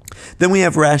 Then we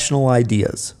have rational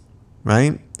ideas,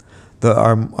 right?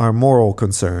 Our moral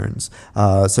concerns,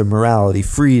 so morality,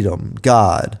 freedom,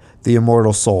 God, the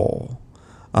immortal soul.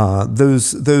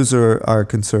 Those are our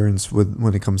concerns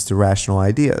when it comes to rational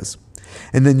ideas.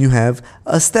 And then you have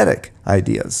aesthetic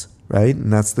ideas, right?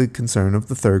 And that's the concern of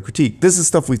the third critique. This is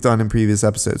stuff we've done in previous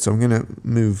episodes, so I'm going to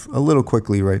move a little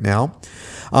quickly right now.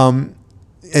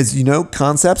 As you know,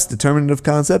 concepts, determinative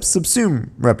concepts, subsume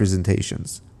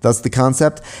representations. Thus, the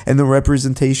concept and the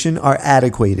representation are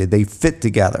adequated. They fit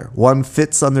together. One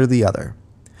fits under the other.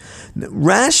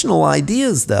 Rational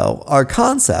ideas, though, are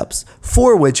concepts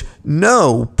for which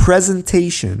no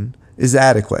presentation is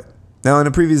adequate. Now, in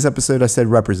a previous episode, I said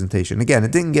representation. Again,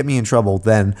 it didn't get me in trouble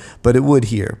then, but it would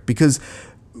here. Because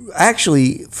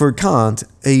actually, for Kant,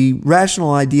 a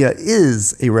rational idea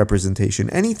is a representation.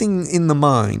 Anything in the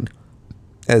mind,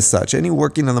 as such, any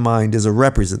working of the mind is a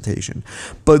representation.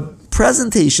 But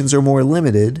presentations are more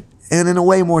limited and, in a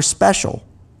way, more special.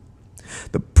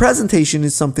 The presentation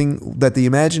is something that the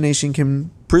imagination can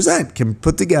present, can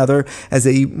put together as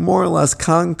a more or less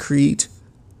concrete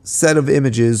set of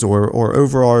images or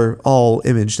overall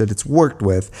image that it's worked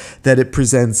with, that it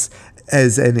presents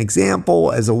as an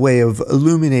example, as a way of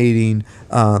illuminating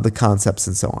the concepts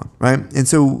and so on, right? And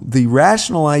so the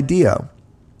rational idea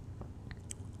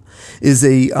is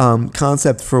a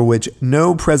concept for which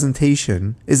no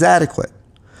presentation is adequate.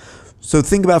 So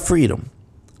think about freedom.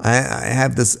 I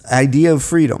have this idea of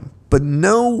freedom, but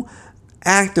no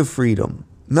act of freedom,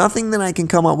 nothing that I can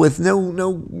come up with,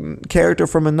 no character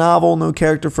from a novel, no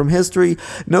character from history,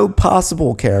 no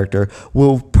possible character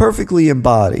will perfectly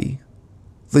embody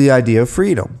the idea of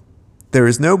freedom. There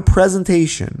is no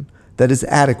presentation that is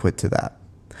adequate to that.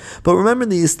 But remember,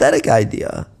 the aesthetic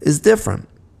idea is different.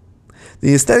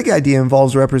 The aesthetic idea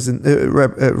involves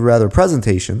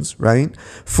presentations, right,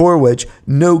 for which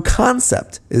no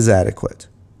concept is adequate.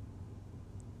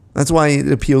 That's why it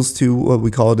appeals to what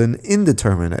we call an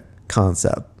indeterminate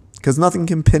concept, because nothing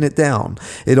can pin it down.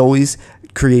 It always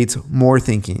creates more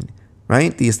thinking,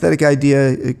 right? The aesthetic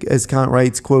idea, as Kant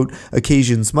writes, quote,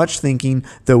 occasions much thinking,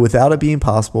 though without it being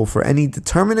possible for any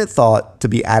determinate thought to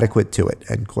be adequate to it,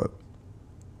 end quote.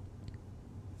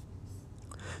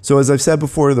 So as I've said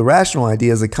before, the rational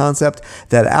idea is a concept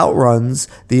that outruns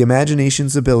the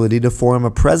imagination's ability to form a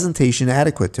presentation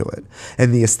adequate to it.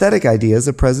 And the aesthetic idea is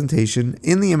a presentation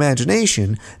in the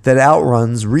imagination that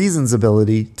outruns reason's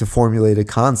ability to formulate a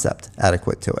concept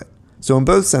adequate to it. So in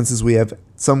both senses, we have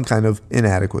some kind of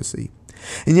inadequacy.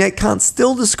 And yet Kant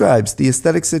still describes the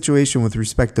aesthetic situation with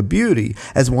respect to beauty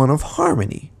as one of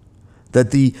harmony.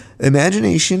 That the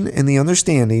imagination and the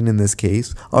understanding, in this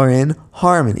case, are in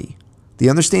harmony. The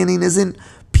understanding isn't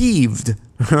peeved,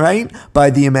 right,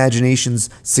 by the imagination's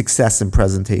success in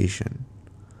presentation.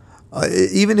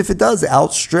 Even if it does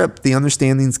outstrip the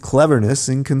understanding's cleverness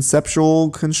in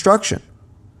conceptual construction.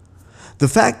 The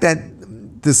fact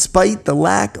that despite the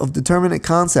lack of determinate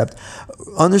concept,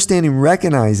 understanding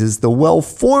recognizes the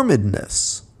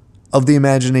well-formedness of the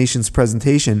imagination's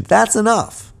presentation, that's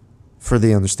enough for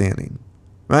the understanding,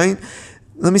 right?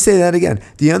 Let me say that again.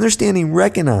 The understanding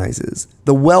recognizes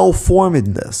the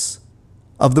well-formedness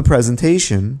of the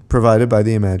presentation provided by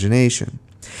the imagination.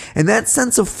 And that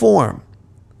sense of form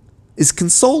is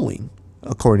consoling,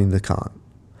 according to Kant.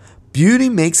 Beauty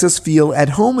makes us feel at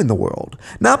home in the world,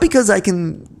 not because I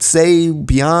can say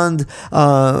beyond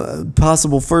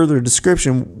possible further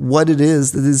description what it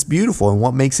is that is beautiful and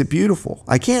what makes it beautiful.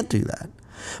 I can't do that.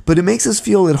 But it makes us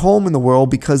feel at home in the world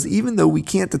because even though we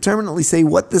can't determinately say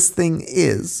what this thing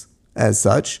is as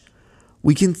such,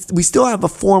 we still have a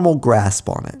formal grasp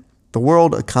on it. The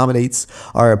world accommodates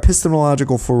our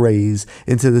epistemological forays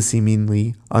into the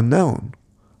seemingly unknown.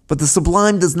 But the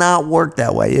sublime does not work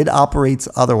that way. It operates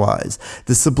otherwise.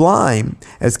 The sublime,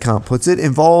 as Kant puts it,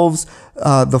 involves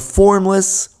the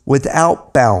formless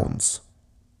without bounds,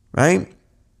 right?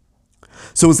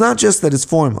 So it's not just that it's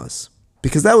formless,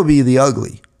 because that would be the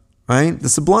ugly, right? The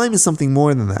sublime is something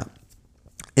more than that.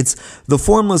 It's the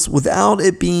formless without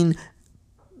it being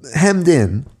hemmed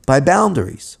in by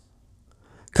boundaries.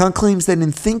 Kant claims that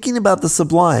in thinking about the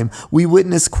sublime, we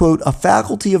witness, quote, a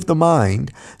faculty of the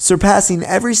mind surpassing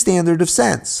every standard of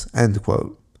sense, end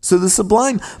quote. So the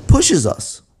sublime pushes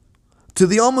us to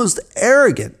the almost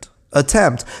arrogant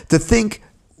attempt to think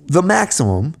the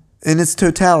maximum in its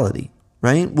totality,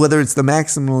 right? Whether it's the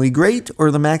maximally great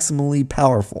or the maximally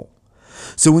powerful.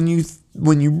 So when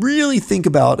you really think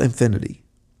about infinity,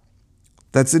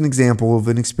 that's an example of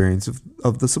an experience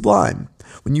of the sublime.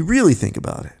 When you really think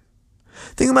about it.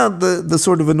 Think about the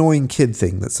sort of annoying kid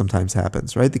thing that sometimes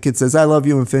happens, right? The kid says, I love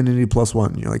you, infinity plus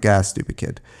one. You're like, stupid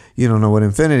kid. You don't know what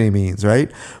infinity means,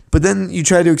 right? But then you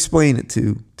try to explain it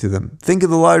to them. Think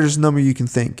of the largest number you can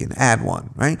think and add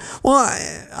one, right? Well,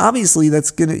 obviously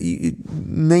that's going to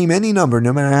name any number,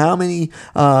 no matter how many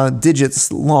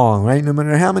digits long, right? No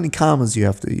matter how many commas you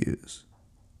have to use.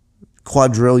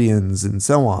 Quadrillions and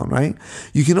so on, right?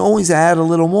 You can always add a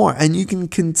little more and you can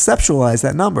conceptualize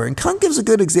that number. And Kant gives a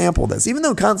good example of this. Even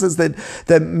though Kant says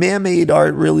that man-made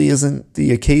art really isn't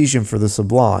the occasion for the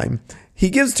sublime,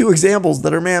 he gives two examples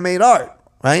that are man-made art,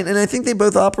 right? And I think they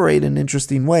both operate in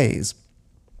interesting ways.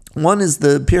 One is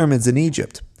the pyramids in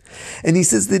Egypt. And he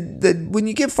says that when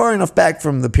you get far enough back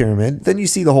from the pyramid, then you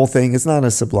see the whole thing. It's not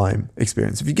a sublime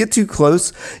experience. If you get too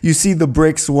close, you see the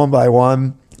bricks one by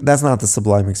one. That's not the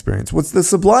sublime experience. What's the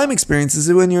sublime experience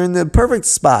is when you're in the perfect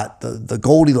spot, the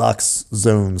Goldilocks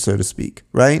zone, so to speak,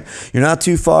 right? You're not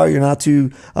too far, you're not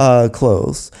too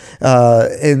close.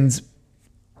 And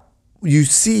you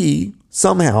see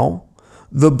somehow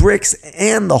the bricks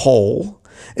and the hole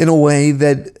in a way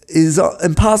that is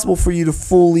impossible for you to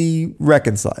fully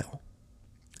reconcile.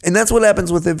 And that's what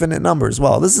happens with infinite numbers.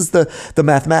 Well, this is the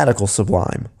mathematical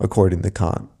sublime, according to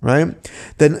Kant, right?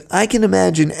 Then I can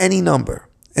imagine any number.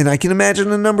 And I can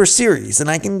imagine a number series, and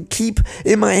I can keep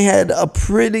in my head a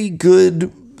pretty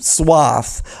good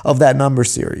swath of that number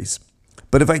series.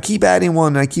 But if I keep adding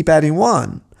one, I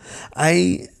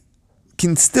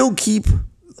can still keep,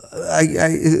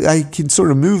 I can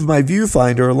sort of move my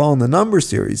viewfinder along the number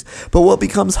series. But what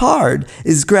becomes hard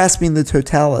is grasping the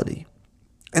totality.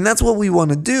 And that's what we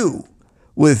want to do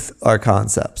with our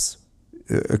concepts,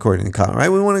 according to Kant, right?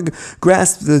 We want to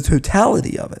grasp the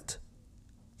totality of it,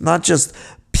 not just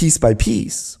piece by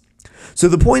piece. So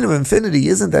the point of infinity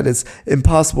isn't that it's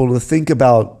impossible to think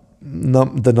about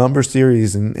the number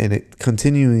series and it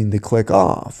continuing to click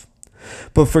off.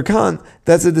 But for Kant,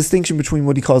 that's a distinction between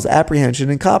what he calls apprehension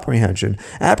and comprehension.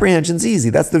 Apprehension's easy.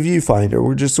 That's the viewfinder.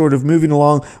 We're just sort of moving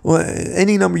along. Well,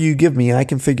 any number you give me, I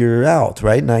can figure out,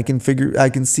 right? And I can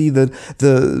see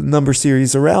the number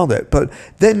series around it. But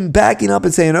then backing up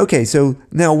and saying, okay, so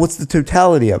now what's the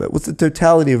totality of it? What's the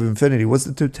totality of infinity? What's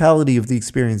the totality of the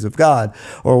experience of God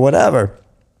or whatever?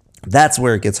 That's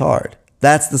where it gets hard.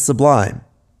 That's the sublime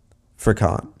for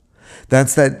Kant.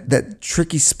 That's that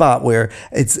tricky spot where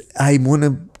I want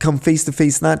to come face to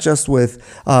face not just with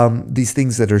these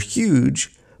things that are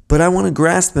huge, but I want to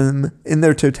grasp them in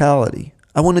their totality.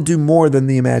 I want to do more than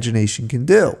the imagination can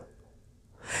do.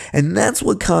 And that's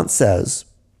what Kant says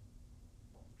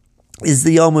is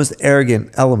the almost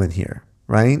arrogant element here,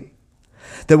 right?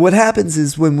 That what happens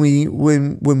is when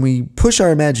we push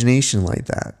our imagination like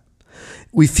that,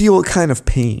 we feel a kind of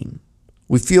pain.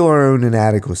 We feel our own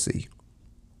inadequacy.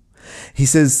 He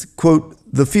says, quote,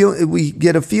 we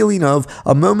get a feeling of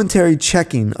a momentary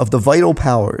checking of the vital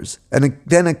powers,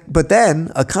 but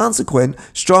then a consequent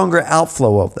stronger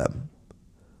outflow of them.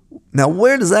 Now,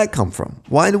 where does that come from?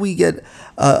 Why do we get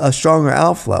a stronger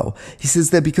outflow? He says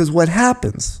that because what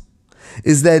happens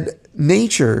is that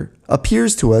nature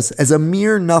appears to us as a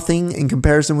mere nothing in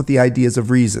comparison with the ideas of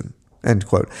reason, end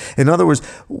quote. In other words,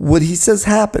 what he says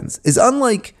happens is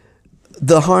unlike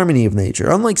the harmony of nature.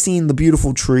 Unlike seeing the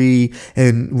beautiful tree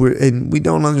and we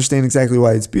don't understand exactly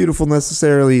why it's beautiful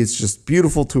necessarily, it's just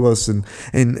beautiful to us and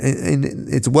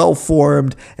it's well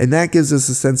formed, and that gives us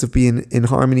a sense of being in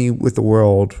harmony with the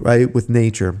world, right, with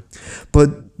nature. But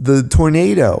the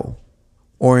tornado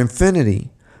or infinity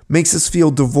makes us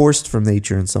feel divorced from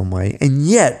nature in some way, and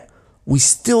yet we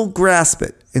still grasp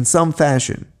it in some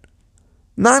fashion.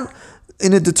 Not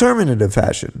in a determinative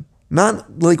fashion,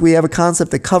 not like we have a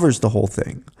concept that covers the whole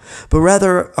thing, but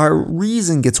rather our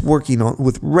reason gets working on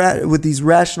with these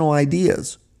rational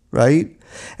ideas, right?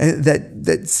 And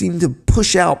that seem to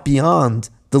push out beyond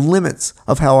the limits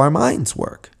of how our minds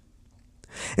work.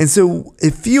 And so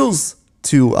it feels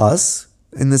to us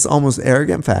in this almost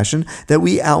arrogant fashion that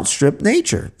we outstrip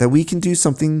nature, that we can do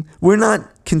something. We're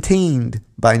not contained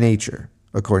by nature,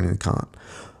 according to Kant.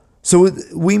 So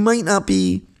we might not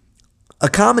be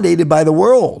accommodated by the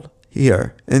world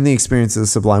here in the experience of the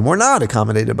sublime. We're not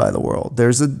accommodated by the world.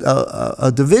 There's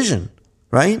a division,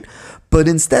 right? But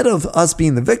instead of us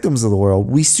being the victims of the world,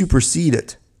 we supersede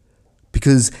it.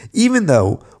 Because even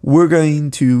though we're going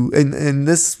to, and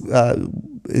this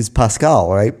is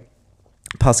Pascal, right?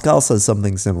 Pascal says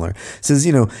something similar. He says,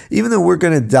 even though we're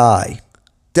going to die,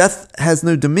 death has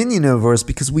no dominion over us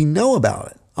because we know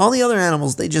about it. All the other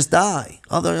animals, they just die.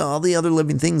 All the other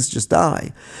living things just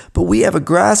die. But we have a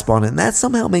grasp on it, and that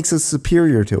somehow makes us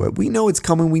superior to it. We know it's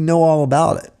coming. We know all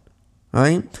about it,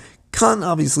 right? Kant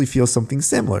obviously feels something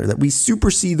similar, that we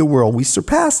supersede the world. We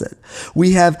surpass it.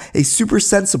 We have a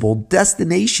supersensible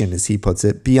destination, as he puts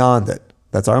it, beyond it.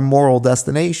 That's our moral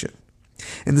destination.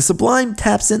 And the sublime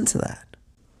taps into that.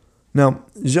 Now,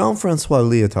 Jean-Francois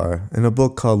Lyotard, in a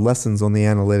book called Lessons on the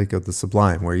Analytic of the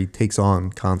Sublime, where he takes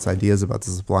on Kant's ideas about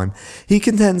the sublime, he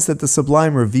contends that the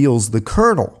sublime reveals the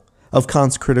kernel of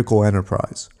Kant's critical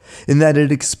enterprise, in that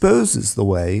it exposes the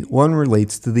way one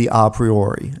relates to the a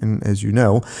priori. And as you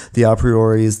know, the a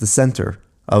priori is the center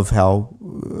of how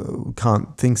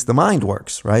Kant thinks the mind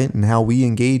works, right? And how we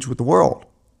engage with the world.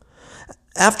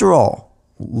 After all,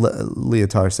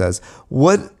 Lyotard says,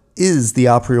 what is the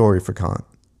a priori for Kant?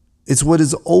 It's what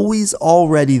is always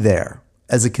already there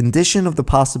as a condition of the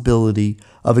possibility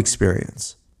of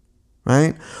experience,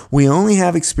 right? We only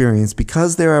have experience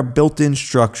because there are built-in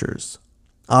structures,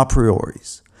 a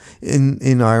prioris,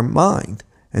 in our mind.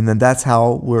 And then that's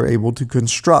how we're able to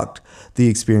construct the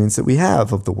experience that we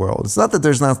have of the world. It's not that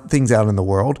there's not things out in the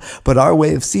world, but our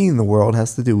way of seeing the world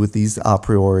has to do with these a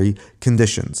priori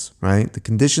conditions, right? The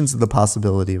conditions of the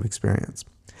possibility of experience.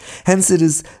 Hence, it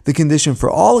is the condition for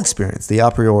all experience, the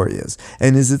a priori is,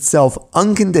 and is itself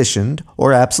unconditioned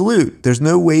or absolute. There's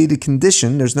no way to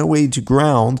condition, there's no way to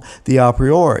ground the a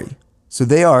priori. So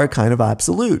they are a kind of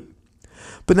absolute.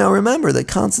 But now remember that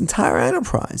Kant's entire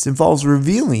enterprise involves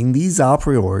revealing these a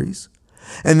prioris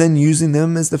and then using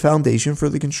them as the foundation for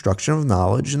the construction of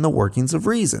knowledge and the workings of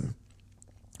reason.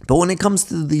 But when it comes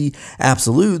to the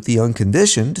absolute, the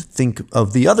unconditioned, think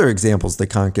of the other examples that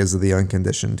Kant gives of the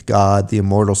unconditioned, God, the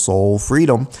immortal soul,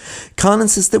 freedom. Kant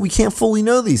insists that we can't fully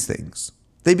know these things.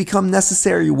 They become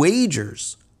necessary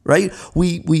wagers, right?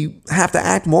 We have to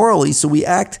act morally, so we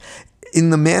act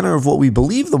in the manner of what we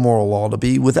believe the moral law to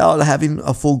be without having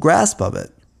a full grasp of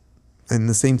it. And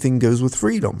the same thing goes with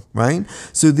freedom, right?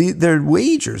 So they're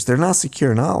wagers. They're not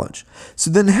secure knowledge.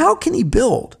 So then how can he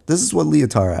build? This is what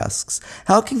Lyotard asks.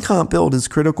 How can Kant build his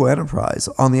critical enterprise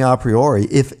on the a priori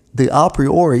if the a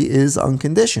priori is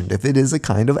unconditioned, if it is a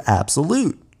kind of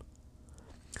absolute?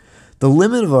 The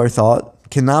limit of our thought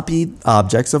cannot be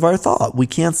objects of our thought. We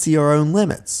can't see our own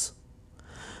limits.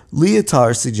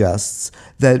 Lyotard suggests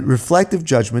that reflective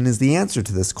judgment is the answer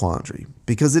to this quandary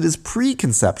because it is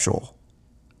preconceptual.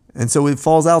 And so it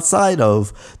falls outside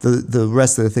of the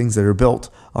rest of the things that are built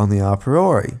on the a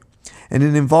priori. And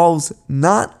it involves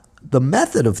not the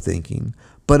method of thinking,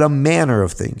 but a manner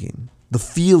of thinking, the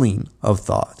feeling of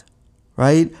thought,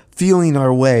 right? Feeling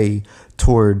our way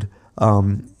toward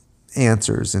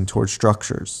answers and toward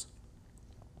structures.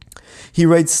 He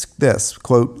writes this,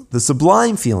 quote, the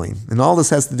sublime feeling, and all this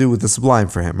has to do with the sublime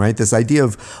for him, right? This idea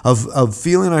of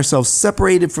feeling ourselves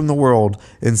separated from the world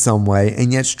in some way,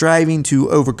 and yet striving to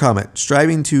overcome it,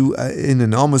 striving to, in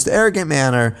an almost arrogant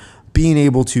manner, being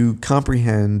able to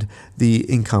comprehend the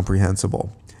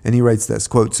incomprehensible. And he writes this,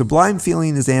 quote, sublime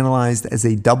feeling is analyzed as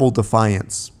a double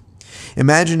defiance.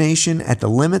 Imagination, at the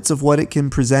limits of what it can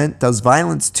present, does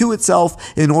violence to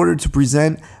itself in order to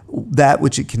present that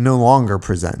which it can no longer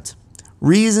present.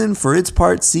 Reason, for its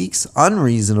part, seeks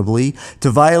unreasonably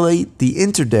to violate the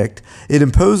interdict it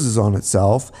imposes on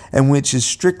itself, and which is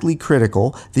strictly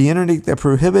critical, the interdict that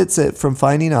prohibits it from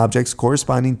finding objects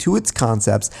corresponding to its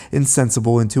concepts in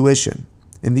sensible intuition.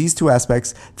 In these two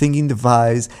aspects, thinking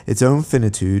defies its own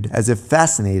finitude as if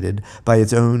fascinated by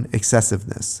its own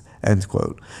excessiveness. End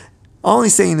quote. All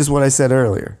he's saying is what I said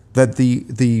earlier, that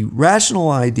the rational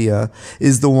idea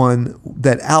is the one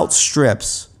that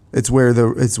outstrips. It's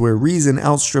where reason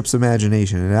outstrips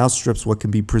imagination. It outstrips what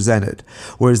can be presented.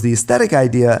 Whereas the aesthetic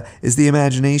idea is the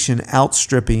imagination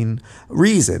outstripping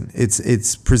reason.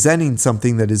 It's presenting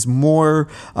something that is more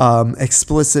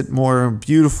explicit, more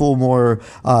beautiful, more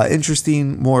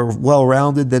interesting, more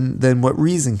well-rounded than what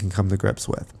reason can come to grips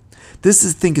with. This,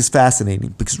 I think, is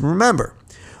fascinating because remember,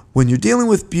 when you're dealing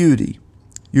with beauty,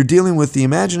 you're dealing with the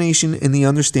imagination and the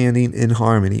understanding in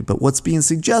harmony. But what's being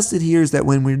suggested here is that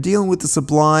when we're dealing with the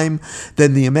sublime,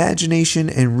 then the imagination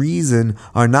and reason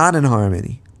are not in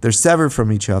harmony. They're severed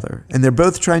from each other. And they're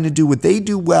both trying to do what they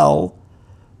do well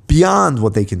beyond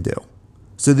what they can do.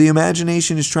 So the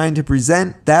imagination is trying to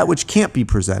present that which can't be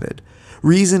presented.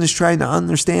 Reason is trying to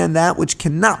understand that which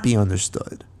cannot be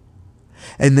understood.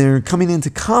 And they're coming into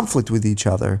conflict with each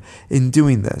other in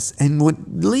doing this. And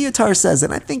what Lyotard says,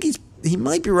 and I think he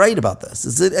might be right about this,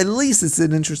 is that at least it's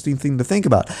an interesting thing to think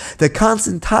about. That Kant's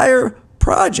entire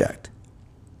project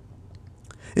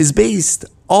is based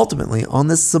ultimately on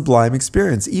this sublime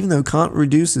experience, even though Kant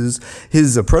reduces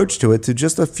his approach to it to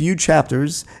just a few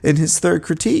chapters in his third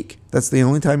critique. That's the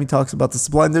only time he talks about the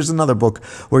sublime. There's another book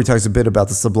where he talks a bit about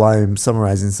the sublime,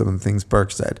 summarizing some of the things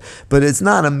Burke said, but it's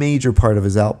not a major part of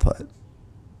his output.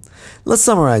 Let's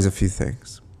summarize a few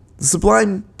things. The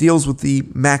sublime deals with the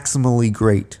maximally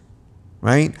great,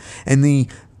 right? And the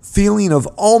feeling of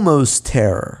almost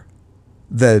terror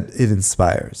that it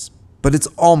inspires. But it's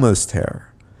almost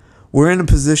terror. We're in a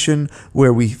position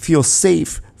where we feel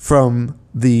safe from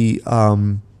the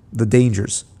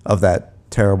dangers of that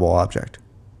terrible object,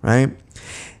 right?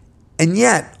 And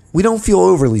yet, we don't feel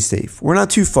overly safe. We're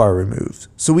not too far removed.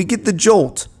 So we get the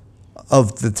jolt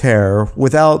of the terror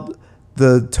without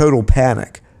the total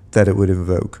panic that it would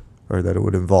invoke or that it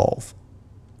would involve.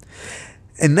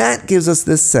 And that gives us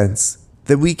this sense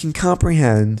that we can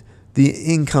comprehend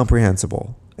the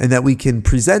incomprehensible and that we can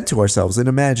present to ourselves in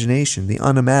imagination the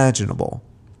unimaginable.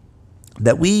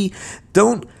 That we're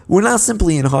not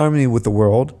simply in harmony with the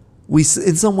world, we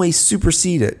in some way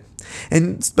supersede it.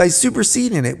 And by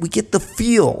superseding it, we get the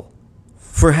feel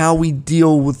for how we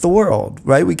deal with the world,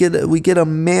 right? We get a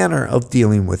manner of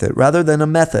dealing with it rather than a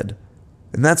method.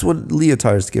 And that's what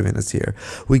Lyotard is giving us here.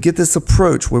 We get this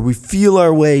approach where we feel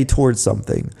our way towards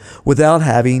something without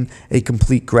having a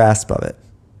complete grasp of it.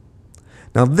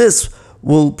 Now this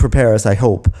will prepare us, I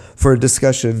hope, for a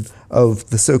discussion of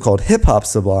the so-called hip-hop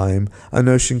sublime, a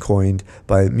notion coined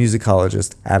by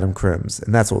musicologist Adam Crims.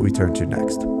 And that's what we turn to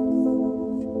next.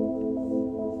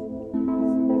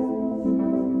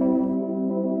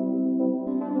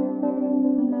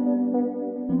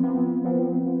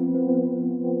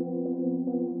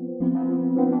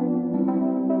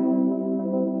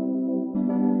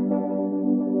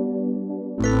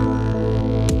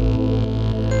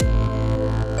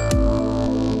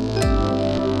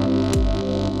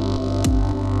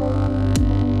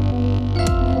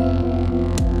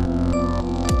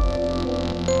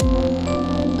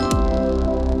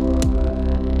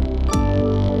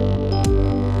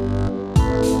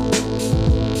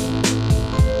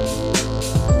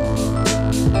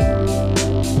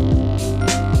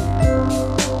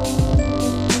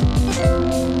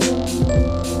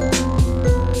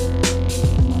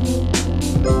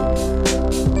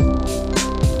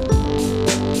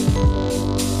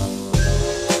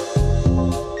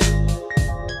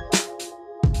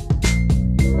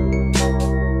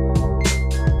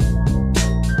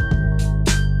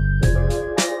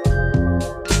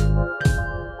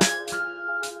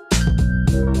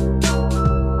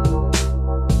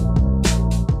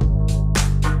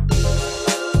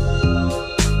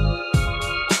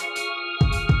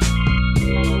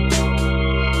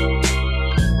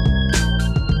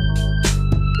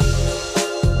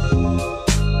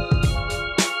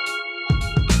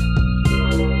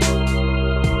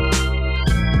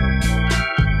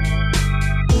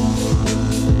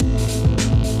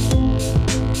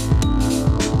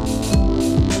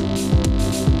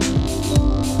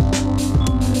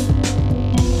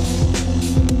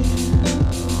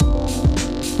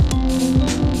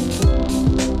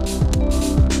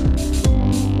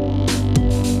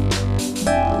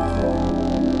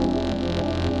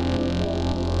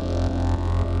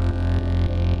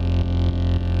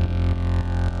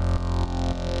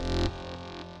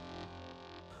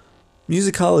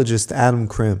 Musicologist Adam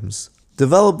Crims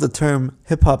developed the term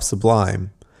hip-hop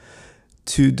sublime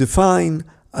to define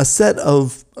a set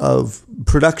of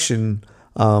production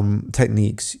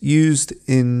techniques used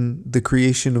in the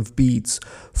creation of beats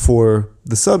for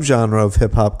the subgenre of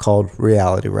hip hop called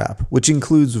reality rap, which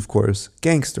includes, of course,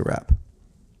 gangster rap.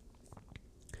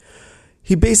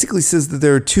 He basically says that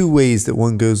there are two ways that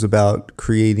one goes about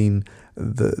creating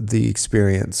the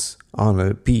experience on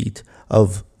a beat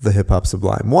of the hip hop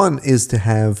sublime. One is to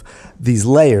have these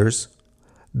layers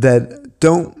that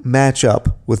don't match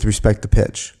up with respect to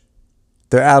pitch.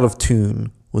 They're out of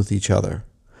tune with each other.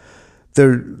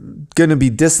 They're going to be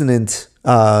dissonant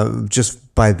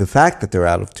just by the fact that they're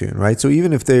out of tune, right? So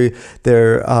even if they're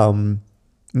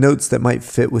notes that might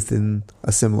fit within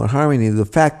a similar harmony, the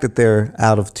fact that they're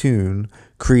out of tune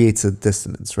creates a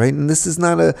dissonance, right? And this is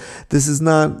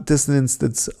not dissonance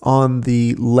that's on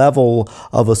the level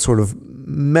of a sort of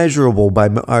measurable by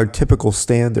our typical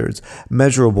standards,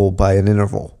 measurable by an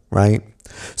interval, right?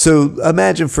 So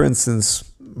imagine, for instance,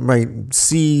 right,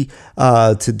 C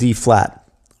to D flat.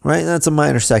 Right, that's a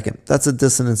minor second. That's a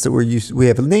dissonance that we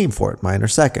have a name for it, minor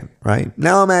second. Right.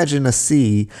 Now imagine a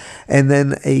C, and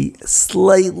then a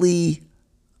slightly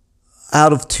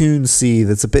out of tune C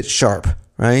that's a bit sharp.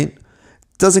 Right,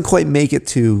 doesn't quite make it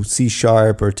to C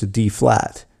sharp or to D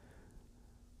flat,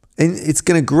 and it's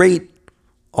going to grate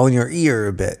on your ear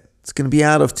a bit. It's going to be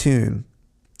out of tune,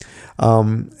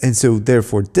 and so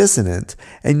therefore dissonant,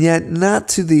 and yet not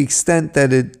to the extent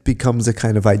that it becomes a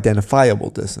kind of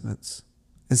identifiable dissonance.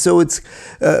 And so it's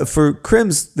for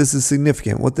Krims, this is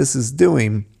significant. What this is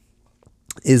doing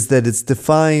is that it's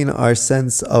defying our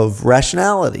sense of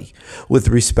rationality with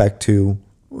respect to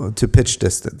pitch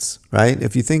distance, right?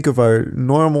 If you think of our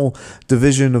normal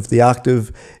division of the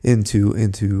octave into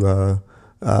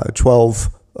 12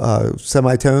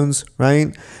 semitones,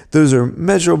 right? Those are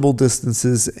measurable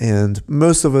distances, and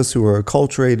most of us who are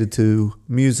acculturated to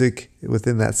music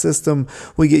within that system,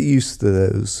 we get used to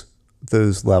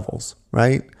those levels,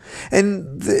 right?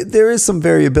 And there is some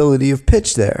variability of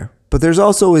pitch there, but there's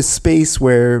also a space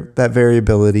where that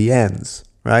variability ends,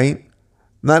 right?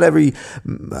 Not every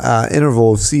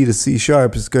interval of C to C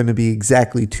sharp is going to be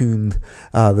exactly tuned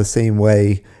the same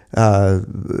way,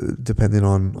 depending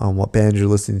on what band you're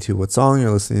listening to, what song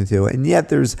you're listening to, and yet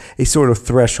there's a sort of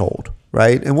threshold,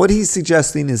 right? And what he's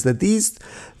suggesting is that these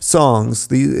songs,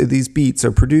 these beats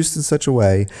are produced in such a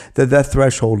way that that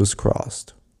threshold is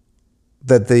crossed,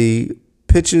 that the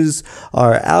pitches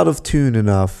are out of tune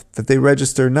enough that they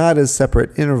register not as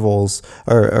separate intervals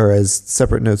or as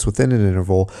separate notes within an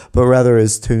interval, but rather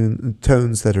as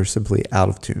tones that are simply out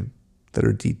of tune, that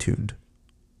are detuned.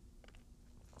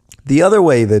 The other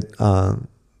way that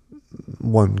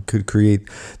one could create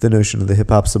the notion of the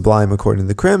hip-hop sublime, according to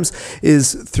the Krims,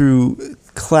 is through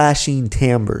clashing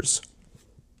timbres.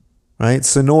 Right?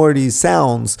 Sonorities,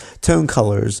 sounds, tone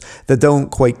colors that don't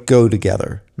quite go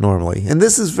together normally. And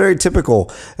this is very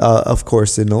typical, of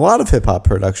course, in a lot of hip-hop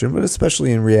production, but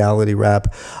especially in reality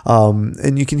rap.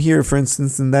 And you can hear, for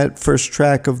instance, in that first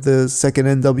track of the second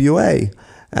NWA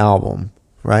album,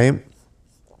 right,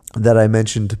 that I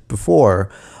mentioned before,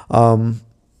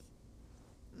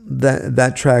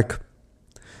 that track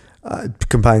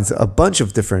combines a bunch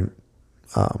of different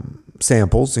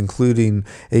samples, including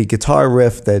a guitar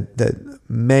riff that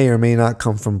may or may not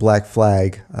come from Black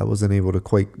Flag. I wasn't able to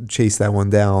quite chase that one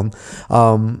down.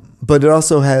 But it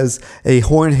also has a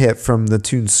horn hit from the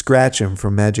tune Scratchin'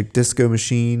 from Magic Disco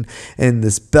Machine, and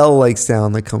this bell-like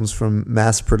sound that comes from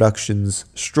Mass Production's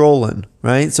Strollin',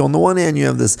 right? So on the one hand, you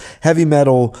have this heavy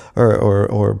metal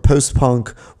or post-punk,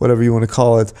 whatever you want to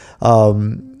call it,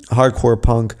 hardcore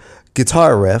punk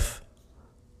guitar riff.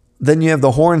 Then you have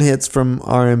the horn hits from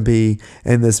R&B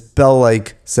and this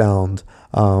bell-like sound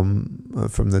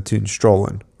from the tune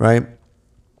Strollin', right?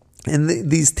 And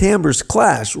these timbres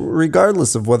clash,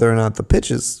 regardless of whether or not the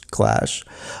pitches clash.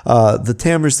 The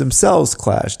timbres themselves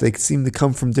clash. They seem to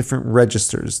come from different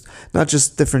registers, not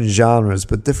just different genres,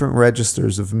 but different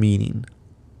registers of meaning,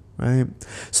 right?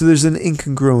 So there's an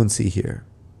incongruency here.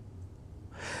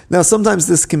 Now, sometimes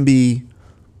this can be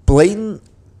blatant,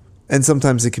 and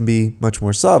sometimes it can be much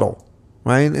more subtle,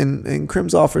 right? And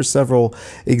Krims offers several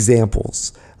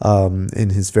examples in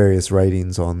his various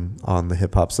writings on the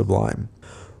hip-hop sublime.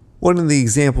 One of the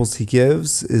examples he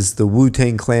gives is the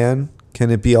Wu-Tang Clan,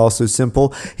 Can It Be Also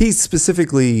Simple? He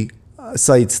specifically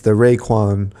cites the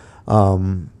Raekwon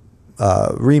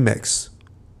remix,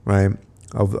 right,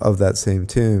 of that same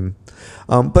tune.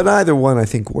 But either one, I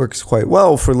think, works quite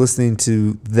well for listening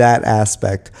to that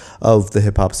aspect of the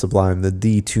hip-hop sublime, the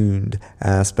detuned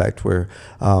aspect, where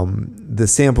the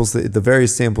samples, the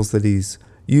various samples that he's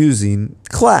using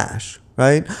clash,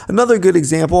 right? Another good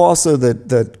example also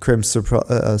that Crim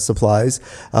supplies,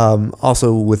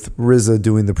 also with RZA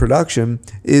doing the production,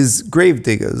 is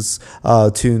Gravediggers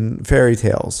tune Fairy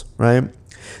Tales, right?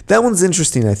 That one's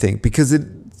interesting, I think, because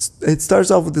it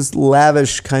starts off with this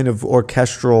lavish kind of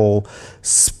orchestral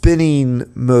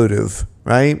spinning motive,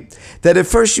 right? That at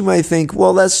first you might think,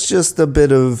 well, that's just a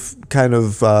bit of kind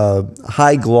of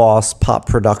high gloss pop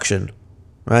production,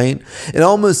 right? It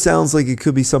almost sounds like it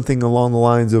could be something along the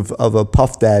lines of a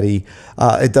Puff Daddy.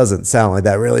 It doesn't sound like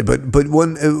that really, but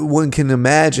one can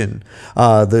imagine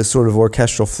the sort of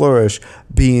orchestral flourish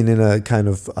being in a kind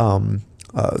of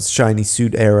Shiny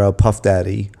Suit era Puff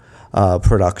Daddy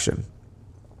production.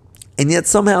 And yet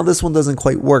somehow this one doesn't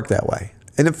quite work that way.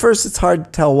 And at first it's hard to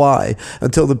tell why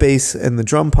until the bass and the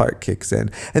drum part kicks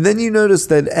in. And then you notice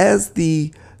that as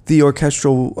the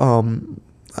orchestral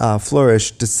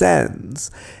flourish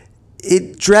descends,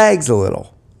 it drags a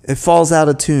little. It falls out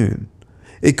of tune.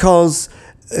 It falls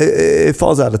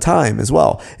out of time as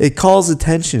well. It calls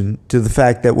attention to the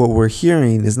fact that what we're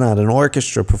hearing is not an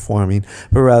orchestra performing,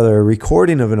 but rather a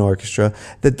recording of an orchestra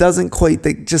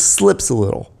that just slips a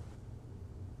little.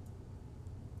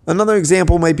 Another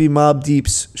example might be Mobb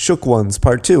Deep's Shook Ones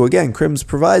Part 2. Again, Crims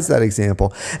provides that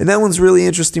example. And that one's really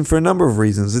interesting for a number of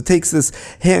reasons. It takes this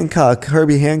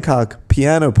Herbie Hancock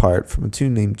piano part from a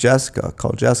tune named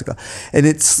called Jessica, and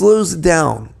it slows it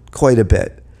down quite a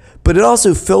bit. But it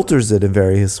also filters it in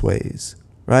various ways,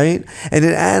 right? And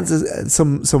it adds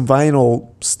some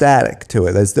vinyl static to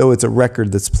it, as though it's a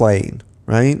record that's playing,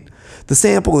 right? The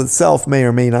sample itself may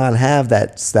or may not have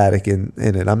that static in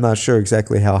it. I'm not sure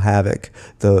exactly how Havoc,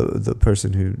 the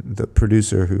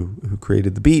producer who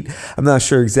created the beat, I'm not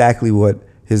sure exactly what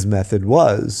his method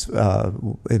was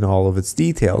in all of its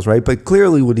details, right? But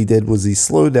clearly what he did was he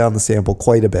slowed down the sample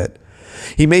quite a bit.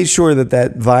 He made sure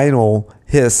that vinyl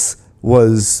hiss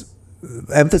was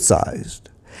emphasized.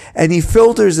 And he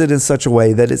filters it in such a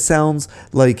way that it sounds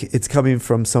like it's coming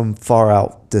from some far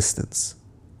out distance,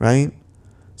 right?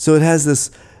 So it has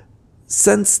this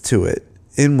sense to it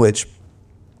in which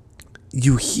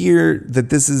you hear that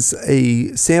this is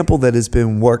a sample that has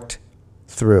been worked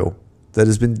through, that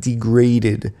has been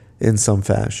degraded in some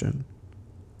fashion.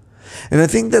 And I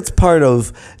think that's part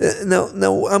of... Now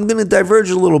I'm going to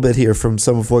diverge a little bit here from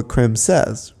some of what Crim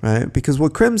says, right? Because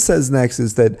what Crim says next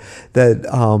is that there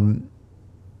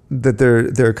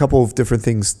are a couple of different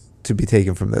things to be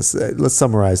taken from this. Let's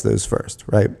summarize those first,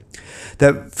 right?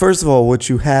 That first of all, what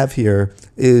you have here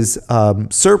is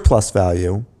surplus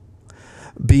value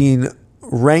being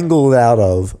wrangled out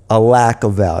of a lack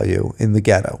of value in the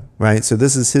ghetto, right? So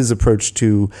this is his approach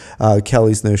to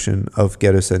Kelly's notion of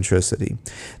ghetto centricity,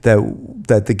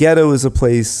 that the ghetto is a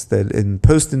place that in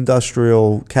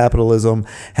post-industrial capitalism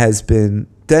has been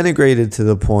denigrated to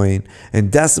the point and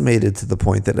decimated to the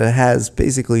point that it has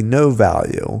basically no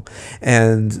value.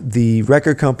 And the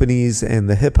record companies and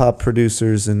the hip hop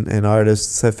producers and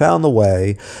artists have found a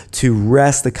way to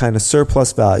wrest a kind of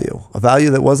surplus value, a value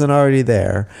that wasn't already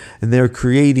there, and they're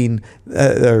creating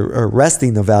or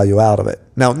wresting the value out of it.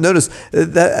 Now, notice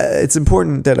that it's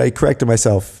important that I corrected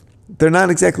myself. They're not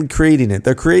exactly creating it.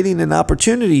 They're creating an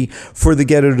opportunity for the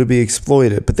ghetto to be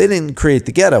exploited. But they didn't create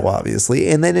the ghetto, obviously,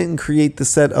 and they didn't create the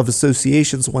set of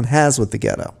associations one has with the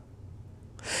ghetto.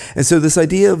 And so this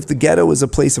idea of the ghetto as a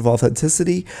place of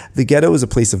authenticity, the ghetto is a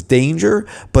place of danger,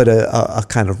 but a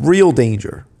kind of real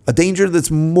danger. A danger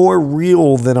that's more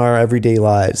real than our everyday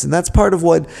lives. And that's part of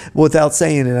what, without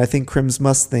saying it, I think Crims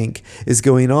must think is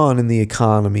going on in the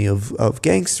economy of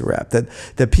gangster rap.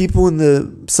 That people in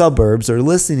the suburbs are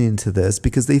listening to this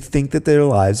because they think that their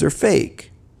lives are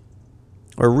fake.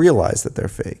 Or realize that they're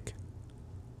fake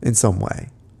in some way.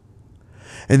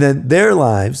 And then their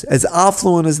lives, as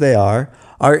affluent as they are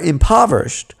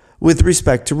impoverished with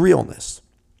respect to realness.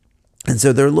 And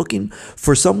so they're looking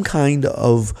for some kind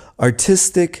of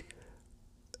artistic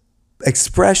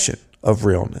expression of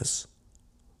realness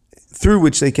through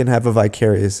which they can have a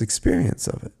vicarious experience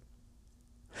of it.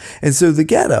 And so the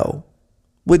ghetto,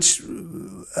 which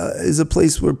is a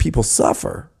place where people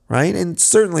suffer, right? And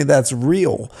certainly that's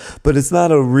real, but it's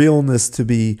not a realness to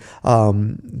be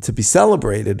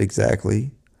celebrated exactly,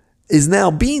 is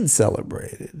now being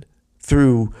celebrated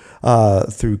through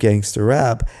gangster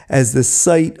rap as the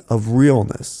site of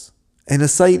realness. And a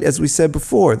site, as we said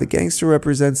before, the gangster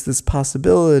represents this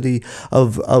possibility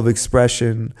of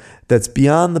expression that's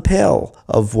beyond the pale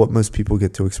of what most people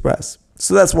get to express.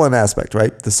 So that's one aspect,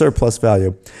 right? The surplus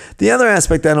value. The other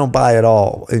aspect I don't buy at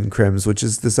all in Crims, which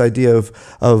is this idea of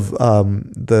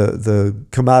the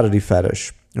commodity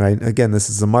fetish. Right? Again, this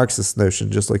is a Marxist notion,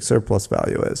 just like surplus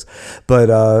value is. But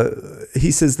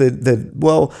he says that,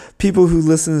 well, people who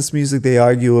listen to this music, they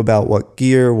argue about what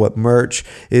gear, what merch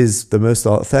is the most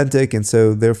authentic. And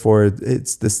so therefore,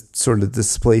 it's this sort of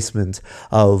displacement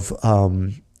of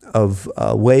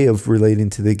a way of relating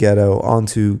to the ghetto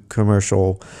onto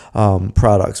commercial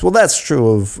products. Well, that's true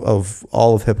of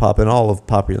all of hip hop and all of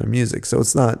popular music. So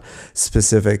it's not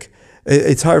specific.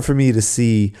 It's hard for me to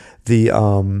see the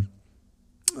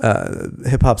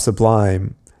hip hop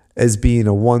sublime as being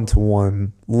a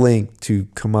one-to-one link to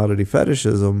commodity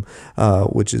fetishism,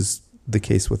 which is the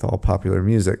case with all popular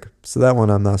music. So that one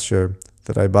I'm not sure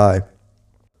that I buy.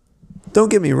 Don't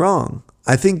get me wrong.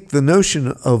 I think the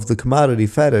notion of the commodity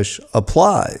fetish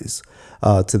applies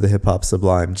to the hip hop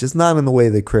sublime, just not in the way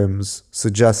that Crims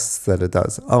suggests that it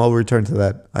does. I'll return to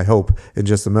that, I hope, in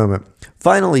just a moment.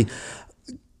 Finally,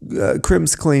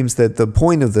 Crims claims that the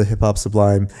point of the hip hop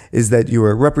sublime is that you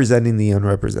are representing the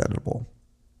unrepresentable.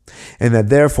 And that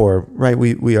therefore, right,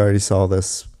 we already saw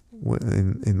this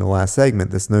in the last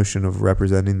segment, this notion of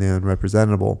representing the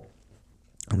unrepresentable,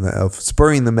 of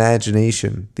spurring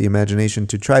the imagination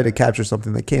to try to capture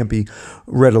something that can't be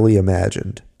readily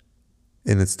imagined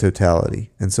in its totality.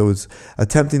 And so it's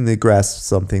attempting to grasp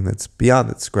something that's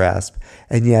beyond its grasp,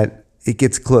 and yet it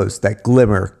gets close, that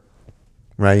glimmer,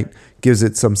 right, gives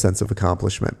it some sense of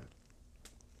accomplishment.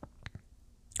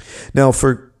 Now,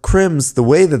 for Crims, the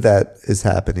way that is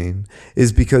happening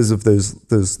is because of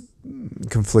those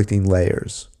conflicting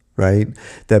layers, right?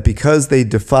 That because they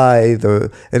defy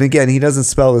and again, he doesn't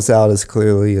spell this out as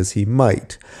clearly as he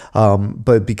might,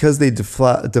 but because they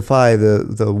defy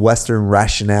the Western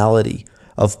rationality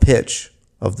of pitch,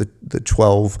 of the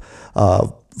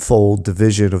 12-fold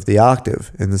division of the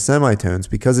octave in the semitones,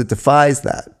 because it defies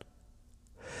that,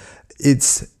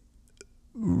 it's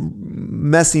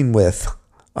messing with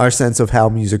our sense of how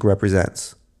music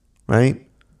represents, right?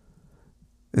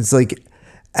 It's like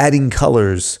adding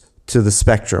colors to the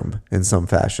spectrum in some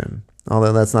fashion.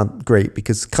 Although that's not great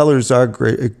because colors are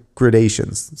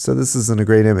gradations. So this isn't a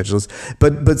great image.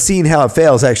 But seeing how it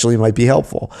fails actually might be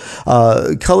helpful.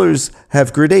 Colors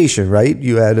have gradation, right?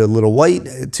 You add a little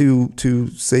white to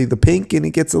say the pink and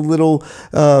it gets a little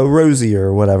rosier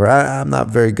or whatever. I'm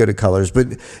not very good at colors, but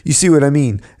you see what I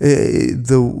mean.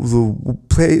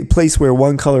 The place where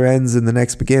one color ends and the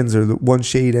next begins, or the one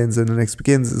shade ends and the next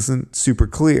begins, isn't super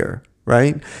clear,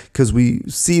 right? Because we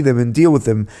see them and deal with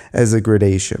them as a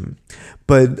gradation.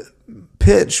 But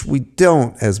pitch, we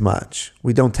don't as much.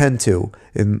 We don't tend to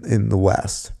in the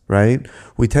West, right?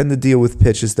 We tend to deal with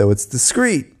pitch as though it's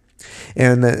discrete.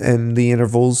 And the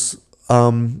intervals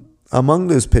among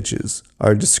those pitches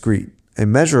are discrete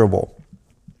and measurable.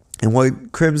 And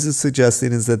what Crims is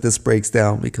suggesting is that this breaks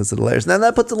down because of the layers. Now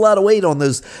that puts a lot of weight on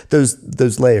those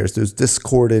layers, those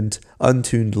discordant,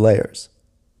 untuned layers.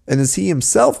 And as he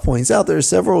himself points out, there are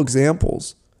several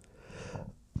examples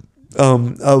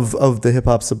of the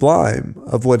hip-hop sublime,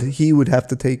 of what he would have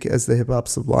to take as the hip-hop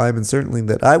sublime, and certainly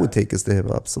that I would take as the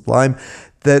hip-hop sublime,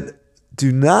 that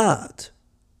do not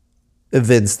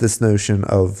evince this notion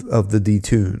of the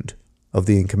detuned, of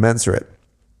the incommensurate.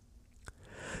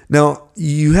 Now,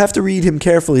 you have to read him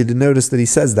carefully to notice that he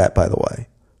says that, by the way,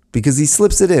 because he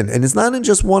slips it in, and it's not in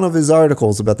just one of his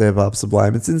articles about the hip hop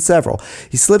sublime; it's in several.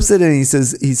 He slips it in. He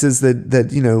says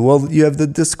that well, you have the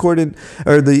discordant,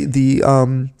 or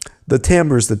the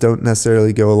timbres that don't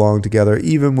necessarily go along together,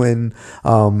 even when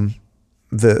the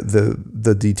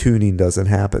detuning doesn't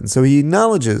happen. So he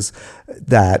acknowledges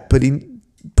that, but he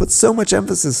puts so much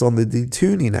emphasis on the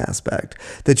detuning aspect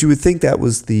that you would think that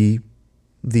was the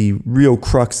real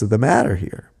crux of the matter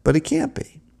here, but it can't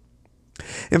be.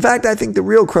 In fact, I think the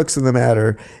real crux of the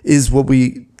matter is what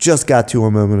we just got to a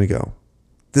moment ago.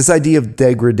 This idea of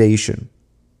degradation.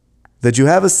 That you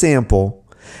have a sample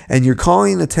and you're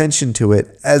calling attention to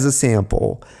it as a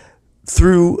sample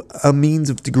through a means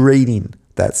of degrading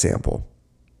that sample.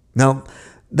 Now,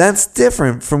 that's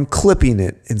different from clipping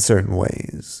it in certain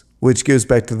ways, which goes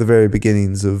back to the very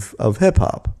beginnings of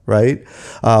hip-hop, right?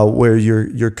 Where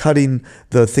you're cutting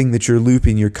the thing that you're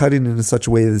looping, you're cutting it in such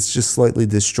a way that's just slightly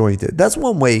disjointed. That's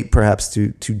one way, perhaps, to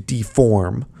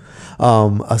deform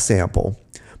a sample.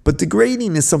 But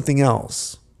degrading is something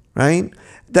else, right?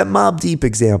 That Mobb Deep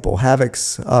example,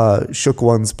 Havoc's Shook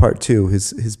Ones Part 2,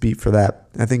 his beat for that,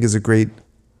 I think is a great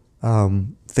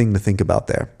thing to think about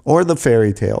there. Or the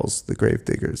Fairy Tales, the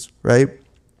Gravediggers, right?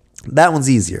 That one's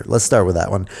easier. Let's start with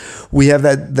that one. We have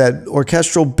that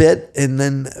orchestral bit, and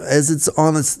then as it's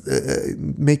on its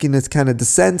making its kind of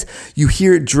descent, you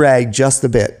hear it drag just a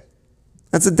bit.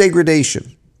 That's a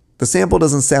degradation. The sample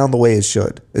doesn't sound the way it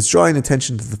should. It's drawing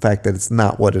attention to the fact that it's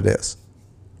not what it is.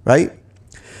 right?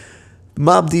 The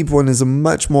Mobb Deep one is a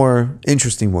much more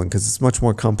interesting one because it's much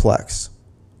more complex.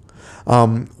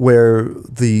 Where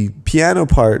the piano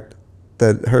part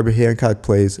that Herbie Hancock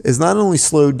plays is not only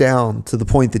slowed down to the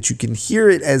point that you can hear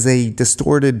it as a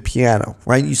distorted piano,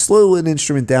 right? You slow an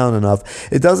instrument down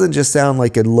enough, it doesn't just sound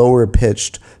like a lower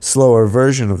pitched, slower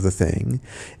version of the thing.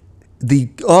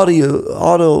 The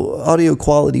audio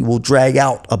quality will drag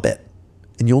out a bit,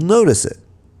 and you'll notice it,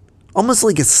 almost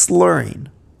like it's slurring,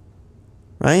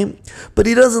 right? But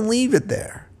he doesn't leave it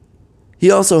there. He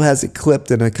also has it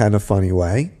clipped in a kind of funny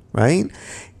way, right?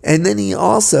 And then he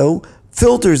also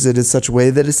filters it in such a way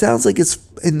that it sounds like it's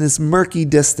in this murky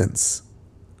distance.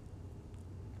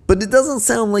 But it doesn't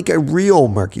sound like a real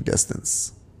murky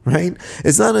distance, right?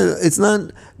 It's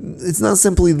not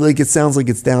simply like it sounds like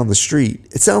it's down the street.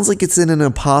 It sounds like it's in an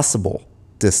impossible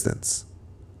distance,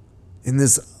 in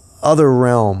this other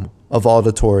realm of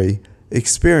auditory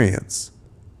experience.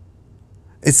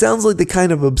 It sounds like the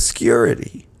kind of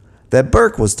obscurity that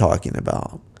Burke was talking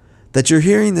about, that you're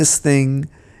hearing this thing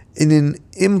in an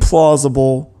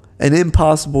implausible and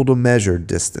impossible to measure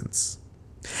distance.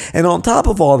 And on top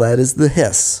of all that is the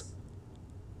hiss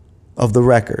of the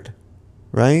record,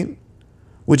 right?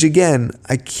 Which again,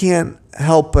 I can't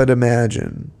help but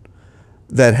imagine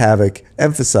that Havoc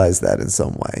emphasized that in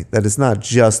some way, that it's not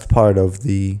just part of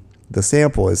the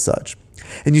sample as such.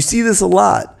 And you see this a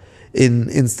lot in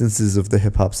instances of the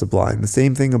hip hop sublime. The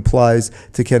same thing applies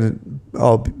to Can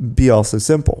It Be Also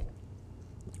Simple,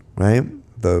 right?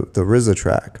 The RZA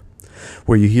track,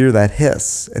 where you hear that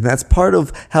hiss, and that's part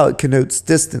of how it connotes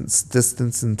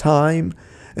distance in time,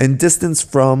 and distance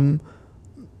from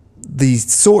the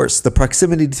source, the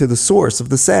proximity to the source of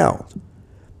the sound.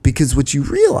 Because what you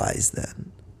realize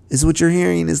then is what you're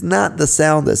hearing is not the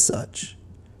sound as such,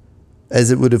 as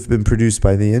it would have been produced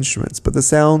by the instruments, but the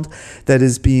sound that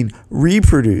is being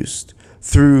reproduced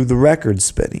through the record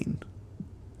spinning.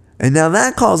 And now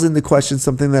that calls into question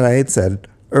something that I had said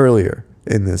earlier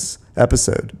in this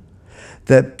episode,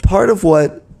 that part of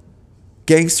what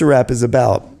gangster rap is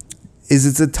about is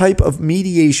it's a type of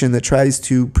mediation that tries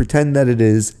to pretend that it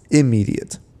is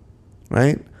immediate,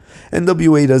 right?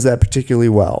 NWA does that particularly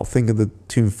well. Think of the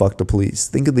tune Fuck the Police.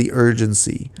 Think of the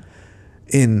urgency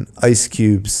in Ice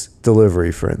Cube's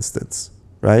delivery, for instance,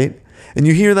 right? And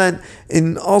you hear that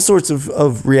in all sorts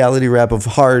of reality rap, of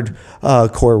hard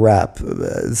core rap.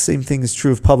 The same thing is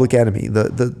true of Public Enemy.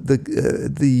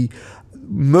 The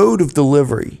mode of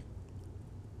delivery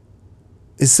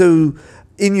is so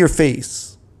in your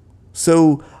face,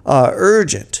 so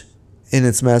urgent in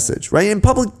its message, right? And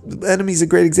Public Enemy is a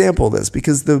great example of this,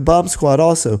 because the Bomb Squad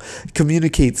also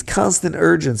communicates constant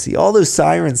urgency, all those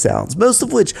siren sounds, most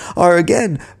of which are,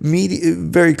 again,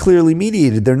 very clearly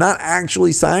mediated. They're not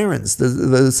actually sirens.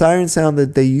 The siren sound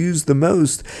that they use the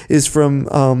most is from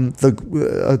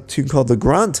a tune called The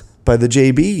Grunt by the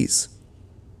JBs,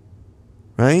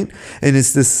 right? And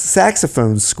it's this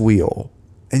saxophone squeal.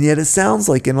 And yet it sounds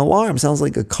like an alarm, sounds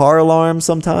like a car alarm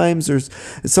sometimes, or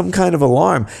some kind of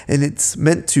alarm. And it's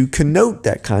meant to connote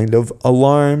that kind of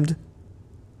alarmed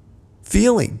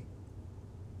feeling.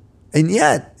 And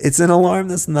yet it's an alarm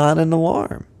that's not an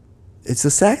alarm. It's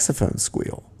a saxophone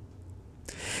squeal.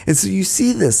 And so you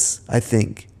see this, I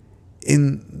think,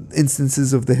 in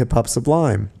instances of the hip-hop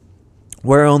sublime,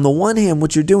 where on the one hand,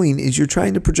 what you're doing is you're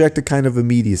trying to project a kind of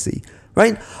immediacy,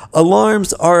 right?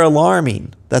 Alarms are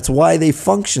alarming. That's why they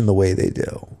function the way they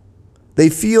do. They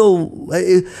feel,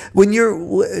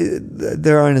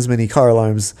 there aren't as many car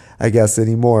alarms, I guess,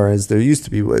 anymore as there used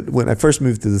to be. When I first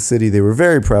moved to the city, they were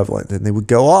very prevalent, and they would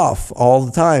go off all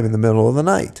the time in the middle of the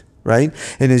night, right?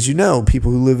 And as you know, people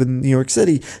who live in New York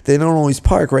City, they don't always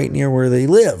park right near where they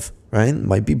live, right? It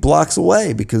might be blocks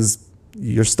away because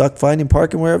you're stuck finding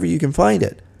parking wherever you can find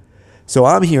it. So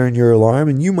I'm hearing your alarm,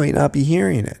 and you might not be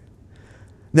hearing it.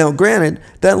 Now, granted,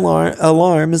 that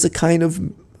alarm is a kind of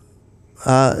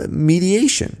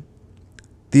mediation.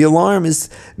 The alarm is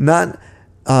not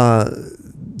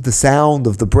the sound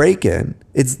of the break-in.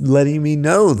 It's letting me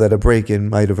know that a break-in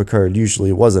might have occurred. Usually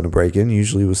it wasn't a break-in.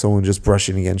 Usually it was someone just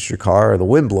brushing against your car or the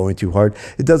wind blowing too hard.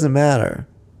 It doesn't matter.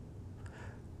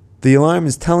 The alarm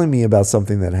is telling me about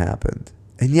something that happened.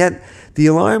 And yet the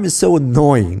alarm is so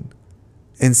annoying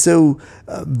and so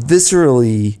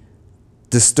viscerally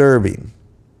disturbing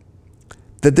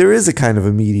that there is a kind of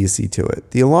immediacy to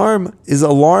it. The alarm is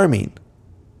alarming,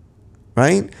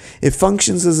 right? It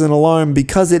functions as an alarm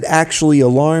because it actually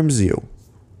alarms you.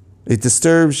 It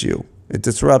disturbs you. It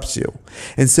disrupts you.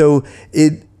 And so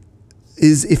it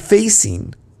is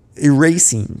erasing,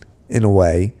 in a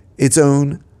way, its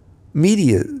own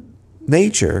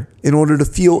nature in order to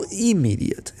feel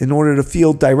immediate, in order to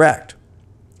feel direct.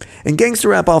 And gangster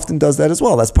rap often does that as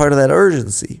well. That's part of that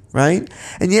urgency, right?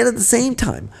 And yet at the same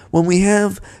time, when we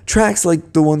have tracks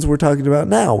like the ones we're talking about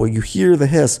now, where you hear the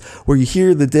hiss, where you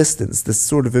hear the distance, this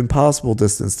sort of impossible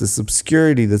distance, this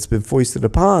obscurity that's been foisted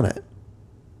upon it,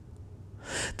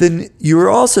 then you're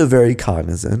also very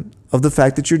cognizant of the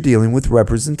fact that you're dealing with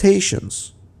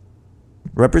representations.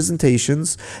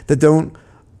 Representations that don't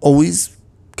always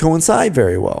coincide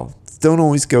very well, don't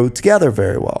always go together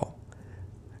very well.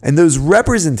 And those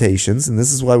representations, and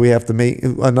this is why we have to make,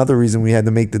 another reason we had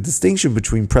to make the distinction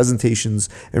between presentations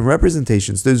and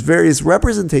representations, those various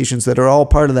representations that are all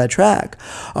part of that track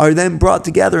are then brought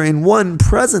together in one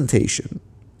presentation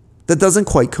that doesn't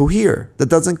quite cohere, that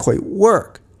doesn't quite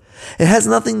work. It has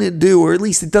nothing to do, or at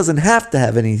least it doesn't have to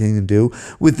have anything to do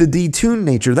with the detuned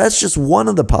nature. That's just one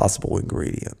of the possible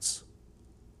ingredients.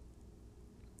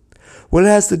 What it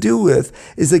has to do with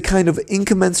is a kind of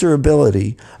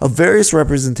incommensurability of various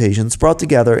representations brought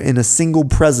together in a single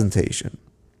presentation.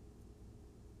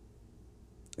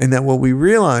 And that what we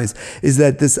realize is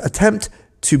that this attempt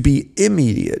to be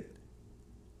immediate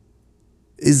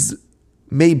is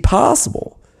made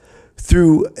possible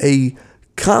through a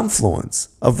confluence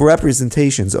of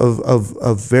representations,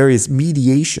 of various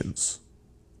mediations.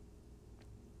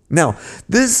 Now,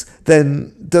 this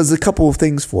then does a couple of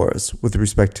things for us with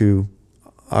respect to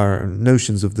our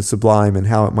notions of the sublime and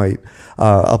how it might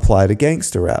apply to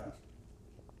gangster rap.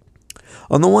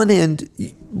 On the one hand,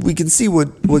 we can see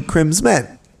what Krims meant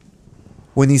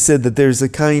when he said that there's a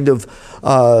kind of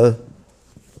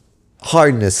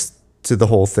hardness to the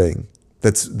whole thing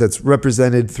that's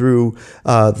represented through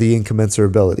the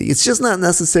incommensurability. It's just not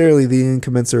necessarily the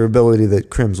incommensurability that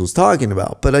Krims was talking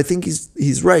about, but I think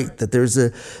he's right that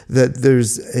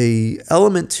there's a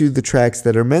element to the tracks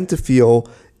that are meant to feel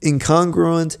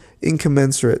incongruent,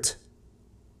 incommensurate.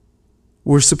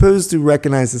 We're supposed to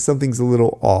recognize that something's a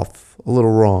little off, a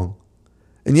little wrong.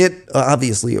 And yet,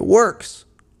 obviously, it works,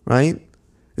 right?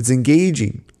 It's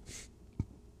engaging.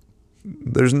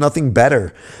 There's nothing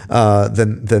better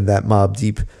than that Mobb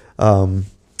Deep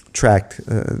track,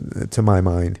 to my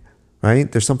mind,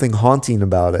 right? There's something haunting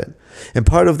about it. And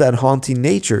part of that haunting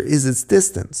nature is its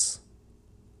distance,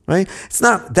 right?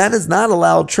 That is not a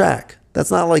loud track. That's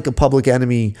not like a Public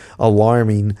Enemy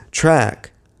alarming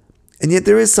track. And yet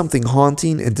there is something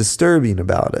haunting and disturbing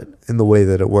about it in the way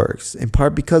that it works, in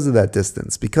part because of that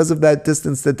distance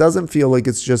that doesn't feel like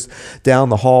it's just down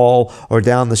the hall or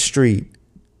down the street,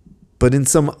 but in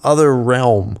some other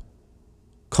realm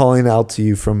calling out to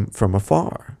you from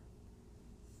afar.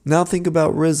 Now think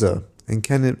about RZA, and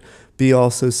can it be all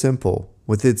so simple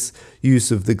with its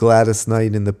use of the Gladys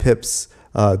Knight and the Pips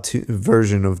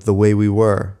version of The Way We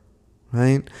Were,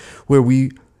 right? Where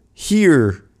we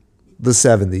hear the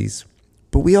 70s,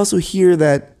 but we also hear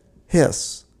that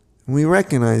hiss. And we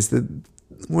recognize that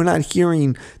we're not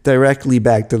hearing directly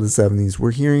back to the 70s.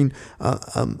 We're hearing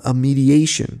a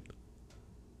mediation.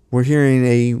 We're hearing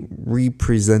a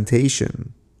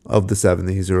representation of the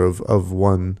 70s, or of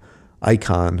one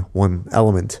icon, one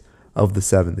element of the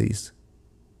 70s.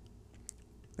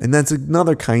 And that's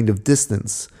another kind of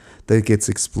distance that gets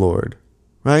explored,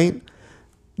 right?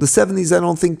 The 70s, I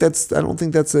don't think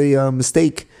that's a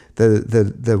mistake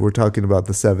that we're talking about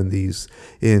the 70s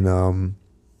in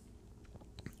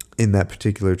that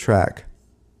particular track.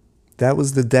 That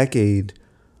was the decade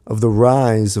of the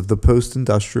rise of the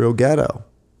post-industrial ghetto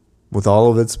with all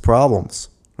of its problems,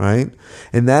 right?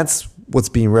 And that's what's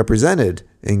being represented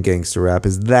in gangster rap,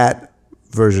 is that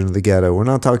version of the ghetto. We're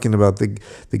not talking about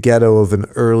the ghetto of an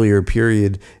earlier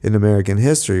period in American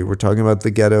history. We're talking about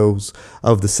the ghettos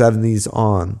of the 70s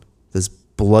on, this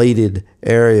blighted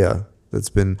area that's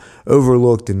been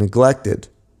overlooked and neglected,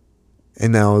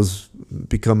 and now has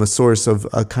become a source of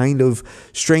a kind of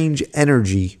strange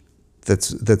energy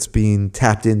that's being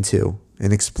tapped into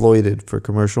and exploited for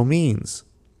commercial means.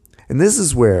 And this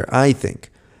is where I think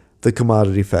the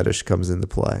commodity fetish comes into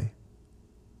play,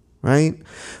 right?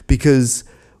 Because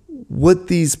what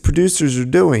these producers are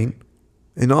doing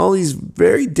in all these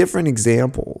very different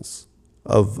examples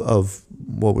of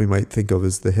what we might think of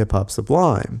as the hip-hop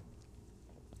sublime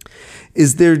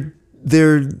is they're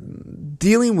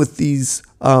dealing with these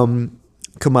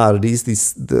commodities,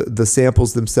 the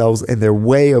samples themselves, and their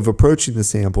way of approaching the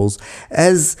samples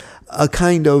as a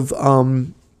kind of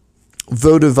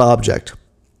votive object,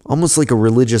 almost like a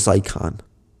religious icon,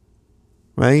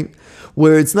 right?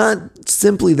 Where it's not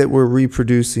simply that we're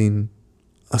reproducing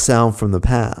a sound from the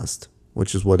past,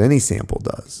 which is what any sample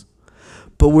does,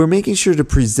 but we're making sure to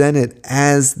present it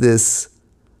as this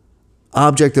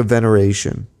object of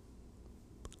veneration,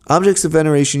 Objects of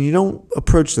veneration, you don't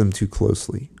approach them too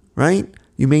closely, right?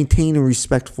 You maintain a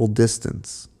respectful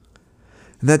distance.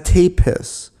 And that tape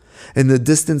hiss and the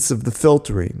distance of the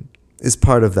filtering is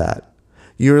part of that.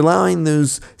 You're allowing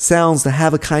those sounds to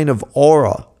have a kind of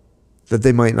aura that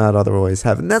they might not otherwise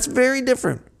have. And that's very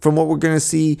different from what we're going to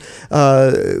see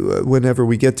whenever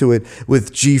we get to it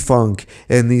with G-Funk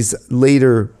and these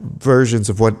later versions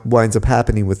of what winds up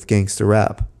happening with gangster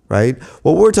rap, right?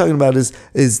 What we're talking about is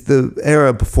the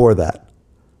era before that.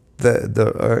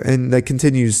 And that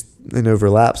continues and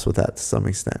overlaps with that to some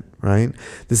extent, right?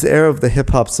 This era of the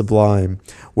hip-hop sublime,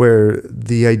 where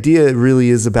the idea really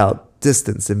is about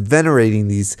distance and venerating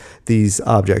these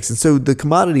objects. And so the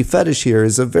commodity fetish here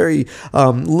is a very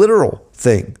literal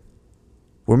thing.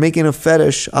 We're making a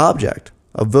fetish object,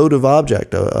 a votive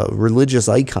object, a religious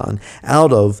icon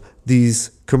out of these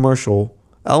commercial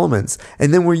elements.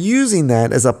 And then we're using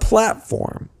that as a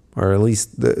platform, or at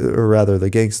least, the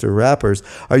gangster rappers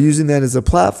are using that as a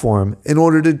platform in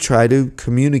order to try to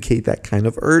communicate that kind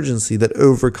of urgency that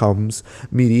overcomes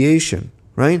mediation,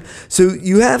 right? So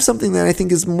you have something that I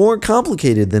think is more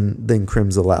complicated than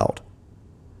Crims Aloud,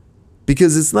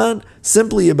 because it's not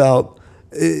simply about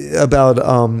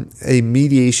a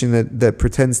mediation that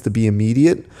pretends to be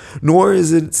immediate, nor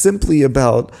is it simply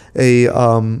about a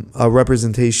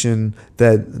representation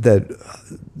that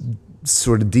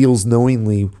sort of deals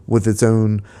knowingly with its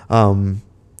own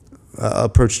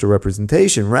approach to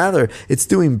representation. Rather, it's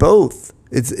doing both.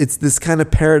 It's this kind of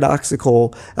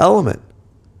paradoxical element.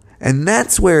 And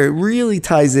that's where it really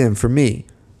ties in for me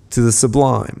to the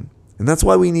sublime. And that's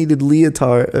why we needed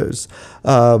Lyotard's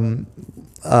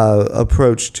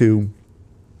approach to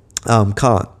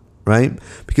Kant, right?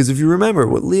 Because if you remember,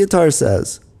 what Lyotard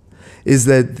says is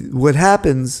that what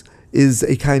happens is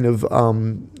a kind of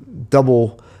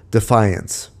double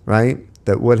defiance, right?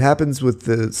 That what happens with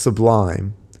the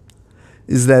sublime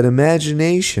is that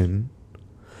imagination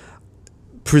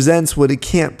presents what it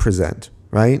can't present,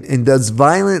 right? And does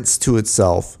violence to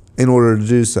itself in order to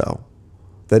do so.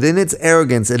 That in its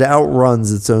arrogance, it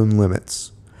outruns its own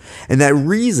limits. And that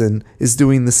reason is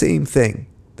doing the same thing.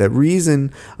 That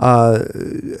reason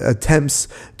attempts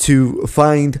to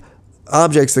find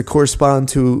objects that correspond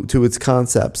to its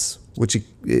concepts, which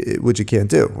it can't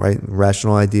do, right?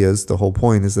 Rational ideas, the whole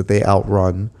point is that they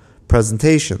outrun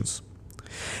presentations.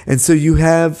 And so you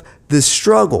have this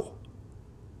struggle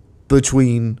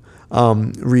between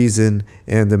reason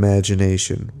and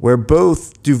imagination, where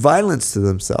both do violence to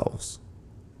themselves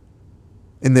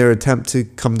in their attempt to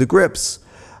come to grips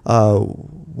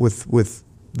with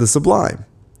the sublime,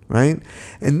 right?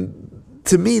 And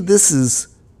to me, this is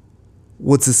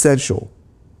what's essential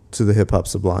to the hip-hop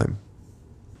sublime.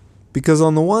 Because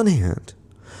on the one hand,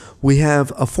 we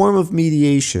have a form of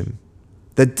mediation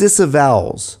that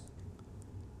disavows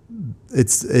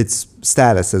its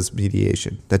status as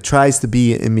mediation, that tries to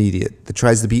be immediate, that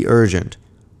tries to be urgent,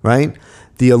 right?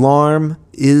 The alarm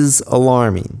is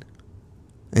alarming.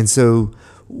 And so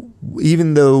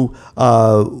even though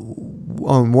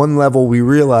on one level we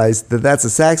realize that that's a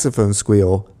saxophone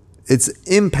squeal, its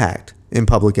impact in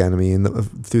Public Enemy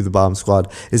and through the Bomb Squad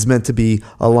is meant to be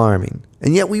alarming.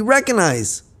 And yet we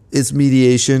recognize its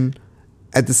mediation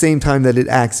at the same time that it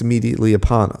acts immediately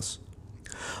upon us.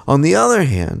 On the other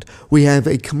hand, we have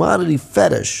a commodity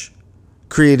fetish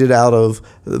created out of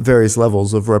various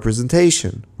levels of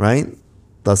representation, right?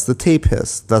 Thus the tape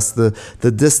hiss, thus the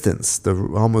distance, the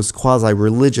almost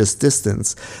quasi-religious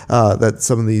distance that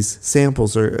some of these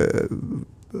samples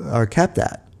are kept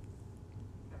at.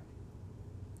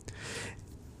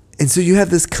 And so you have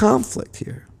this conflict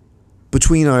here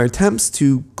between our attempts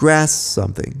to grasp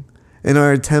something and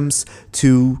our attempts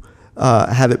to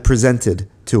have it presented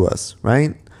to us,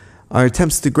 right? Our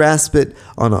attempts to grasp it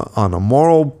on a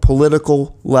moral,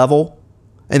 political level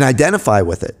and identify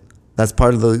with it. That's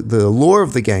part of the allure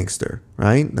of the gangster,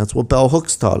 right? That's what Bell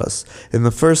Hooks taught us in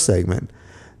the first segment.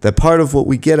 That part of what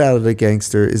we get out of the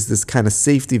gangster is this kind of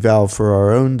safety valve for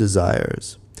our own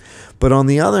desires. But on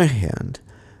the other hand,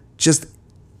 just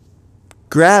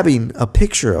grabbing a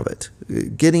picture of it,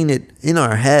 getting it in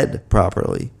our head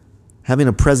properly, having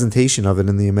a presentation of it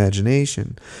in the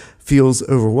imagination feels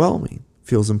overwhelming,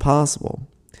 feels impossible.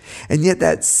 And yet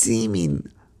that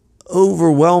seeming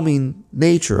overwhelming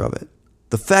nature of it,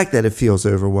 the fact that it feels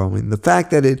overwhelming, the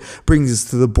fact that it brings us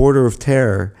to the border of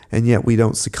terror and yet we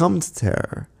don't succumb to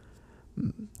terror,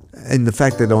 and the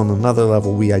fact that on another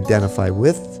level we identify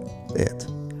with it,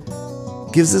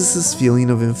 gives us this feeling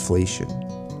of inflation.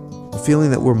 A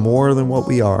feeling that we're more than what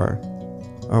we are,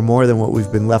 or more than what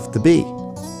we've been left to be.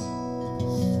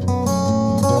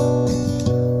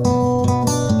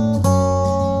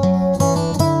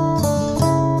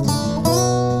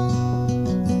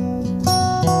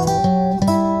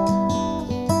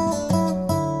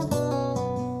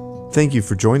 Thank you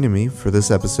for joining me for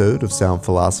this episode of Sound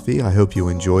Philosophy. I hope you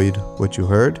enjoyed what you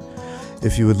heard.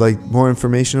 If you would like more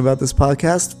information about this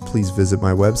podcast, please visit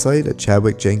my website at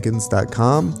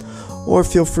chadwickjenkins.com, or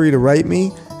feel free to write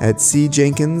me at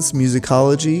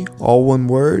cjenkinsmusicology, all one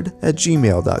word, at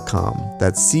gmail.com.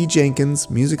 That's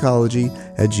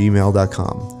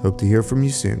cjenkinsmusicology@gmail.com. Hope to hear from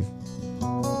you soon.